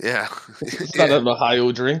 Yeah, It's not an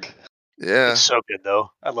Ohio drink. Yeah, it's so good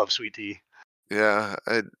though. I love sweet tea. Yeah,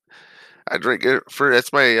 I drink it for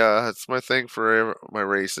that's my thing for my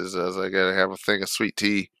races. As I gotta have a thing of sweet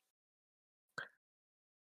tea.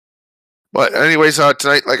 But anyways,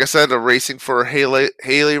 tonight, like I said, I'm racing for a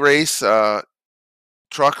Haley race,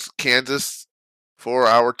 Trucks, Kansas,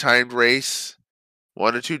 4-hour timed race.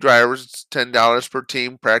 1 to 2 drivers. It's $10 per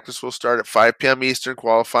team. Practice will start at 5 p.m. Eastern.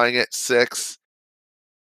 Qualifying at 6.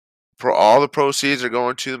 For all the proceeds are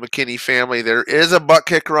going to the McKinney family. There is a butt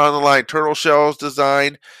kicker on the line. Turtle Shells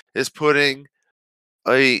Design is putting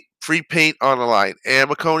a free paint on the line, and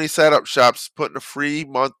McConey Setup Shop's putting a free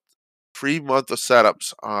month of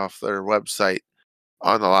setups off their website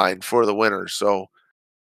on the line for the winners. So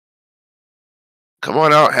come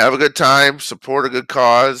on out, have a good time, support a good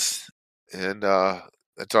cause, and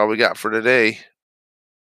that's all we got for today.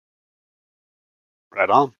 Right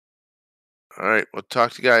on. All right, we'll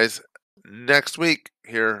talk to you guys next week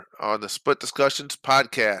here on the Split Discussions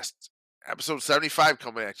podcast. Episode 75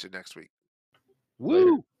 coming at you next week.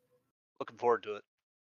 Woo! Looking forward to it.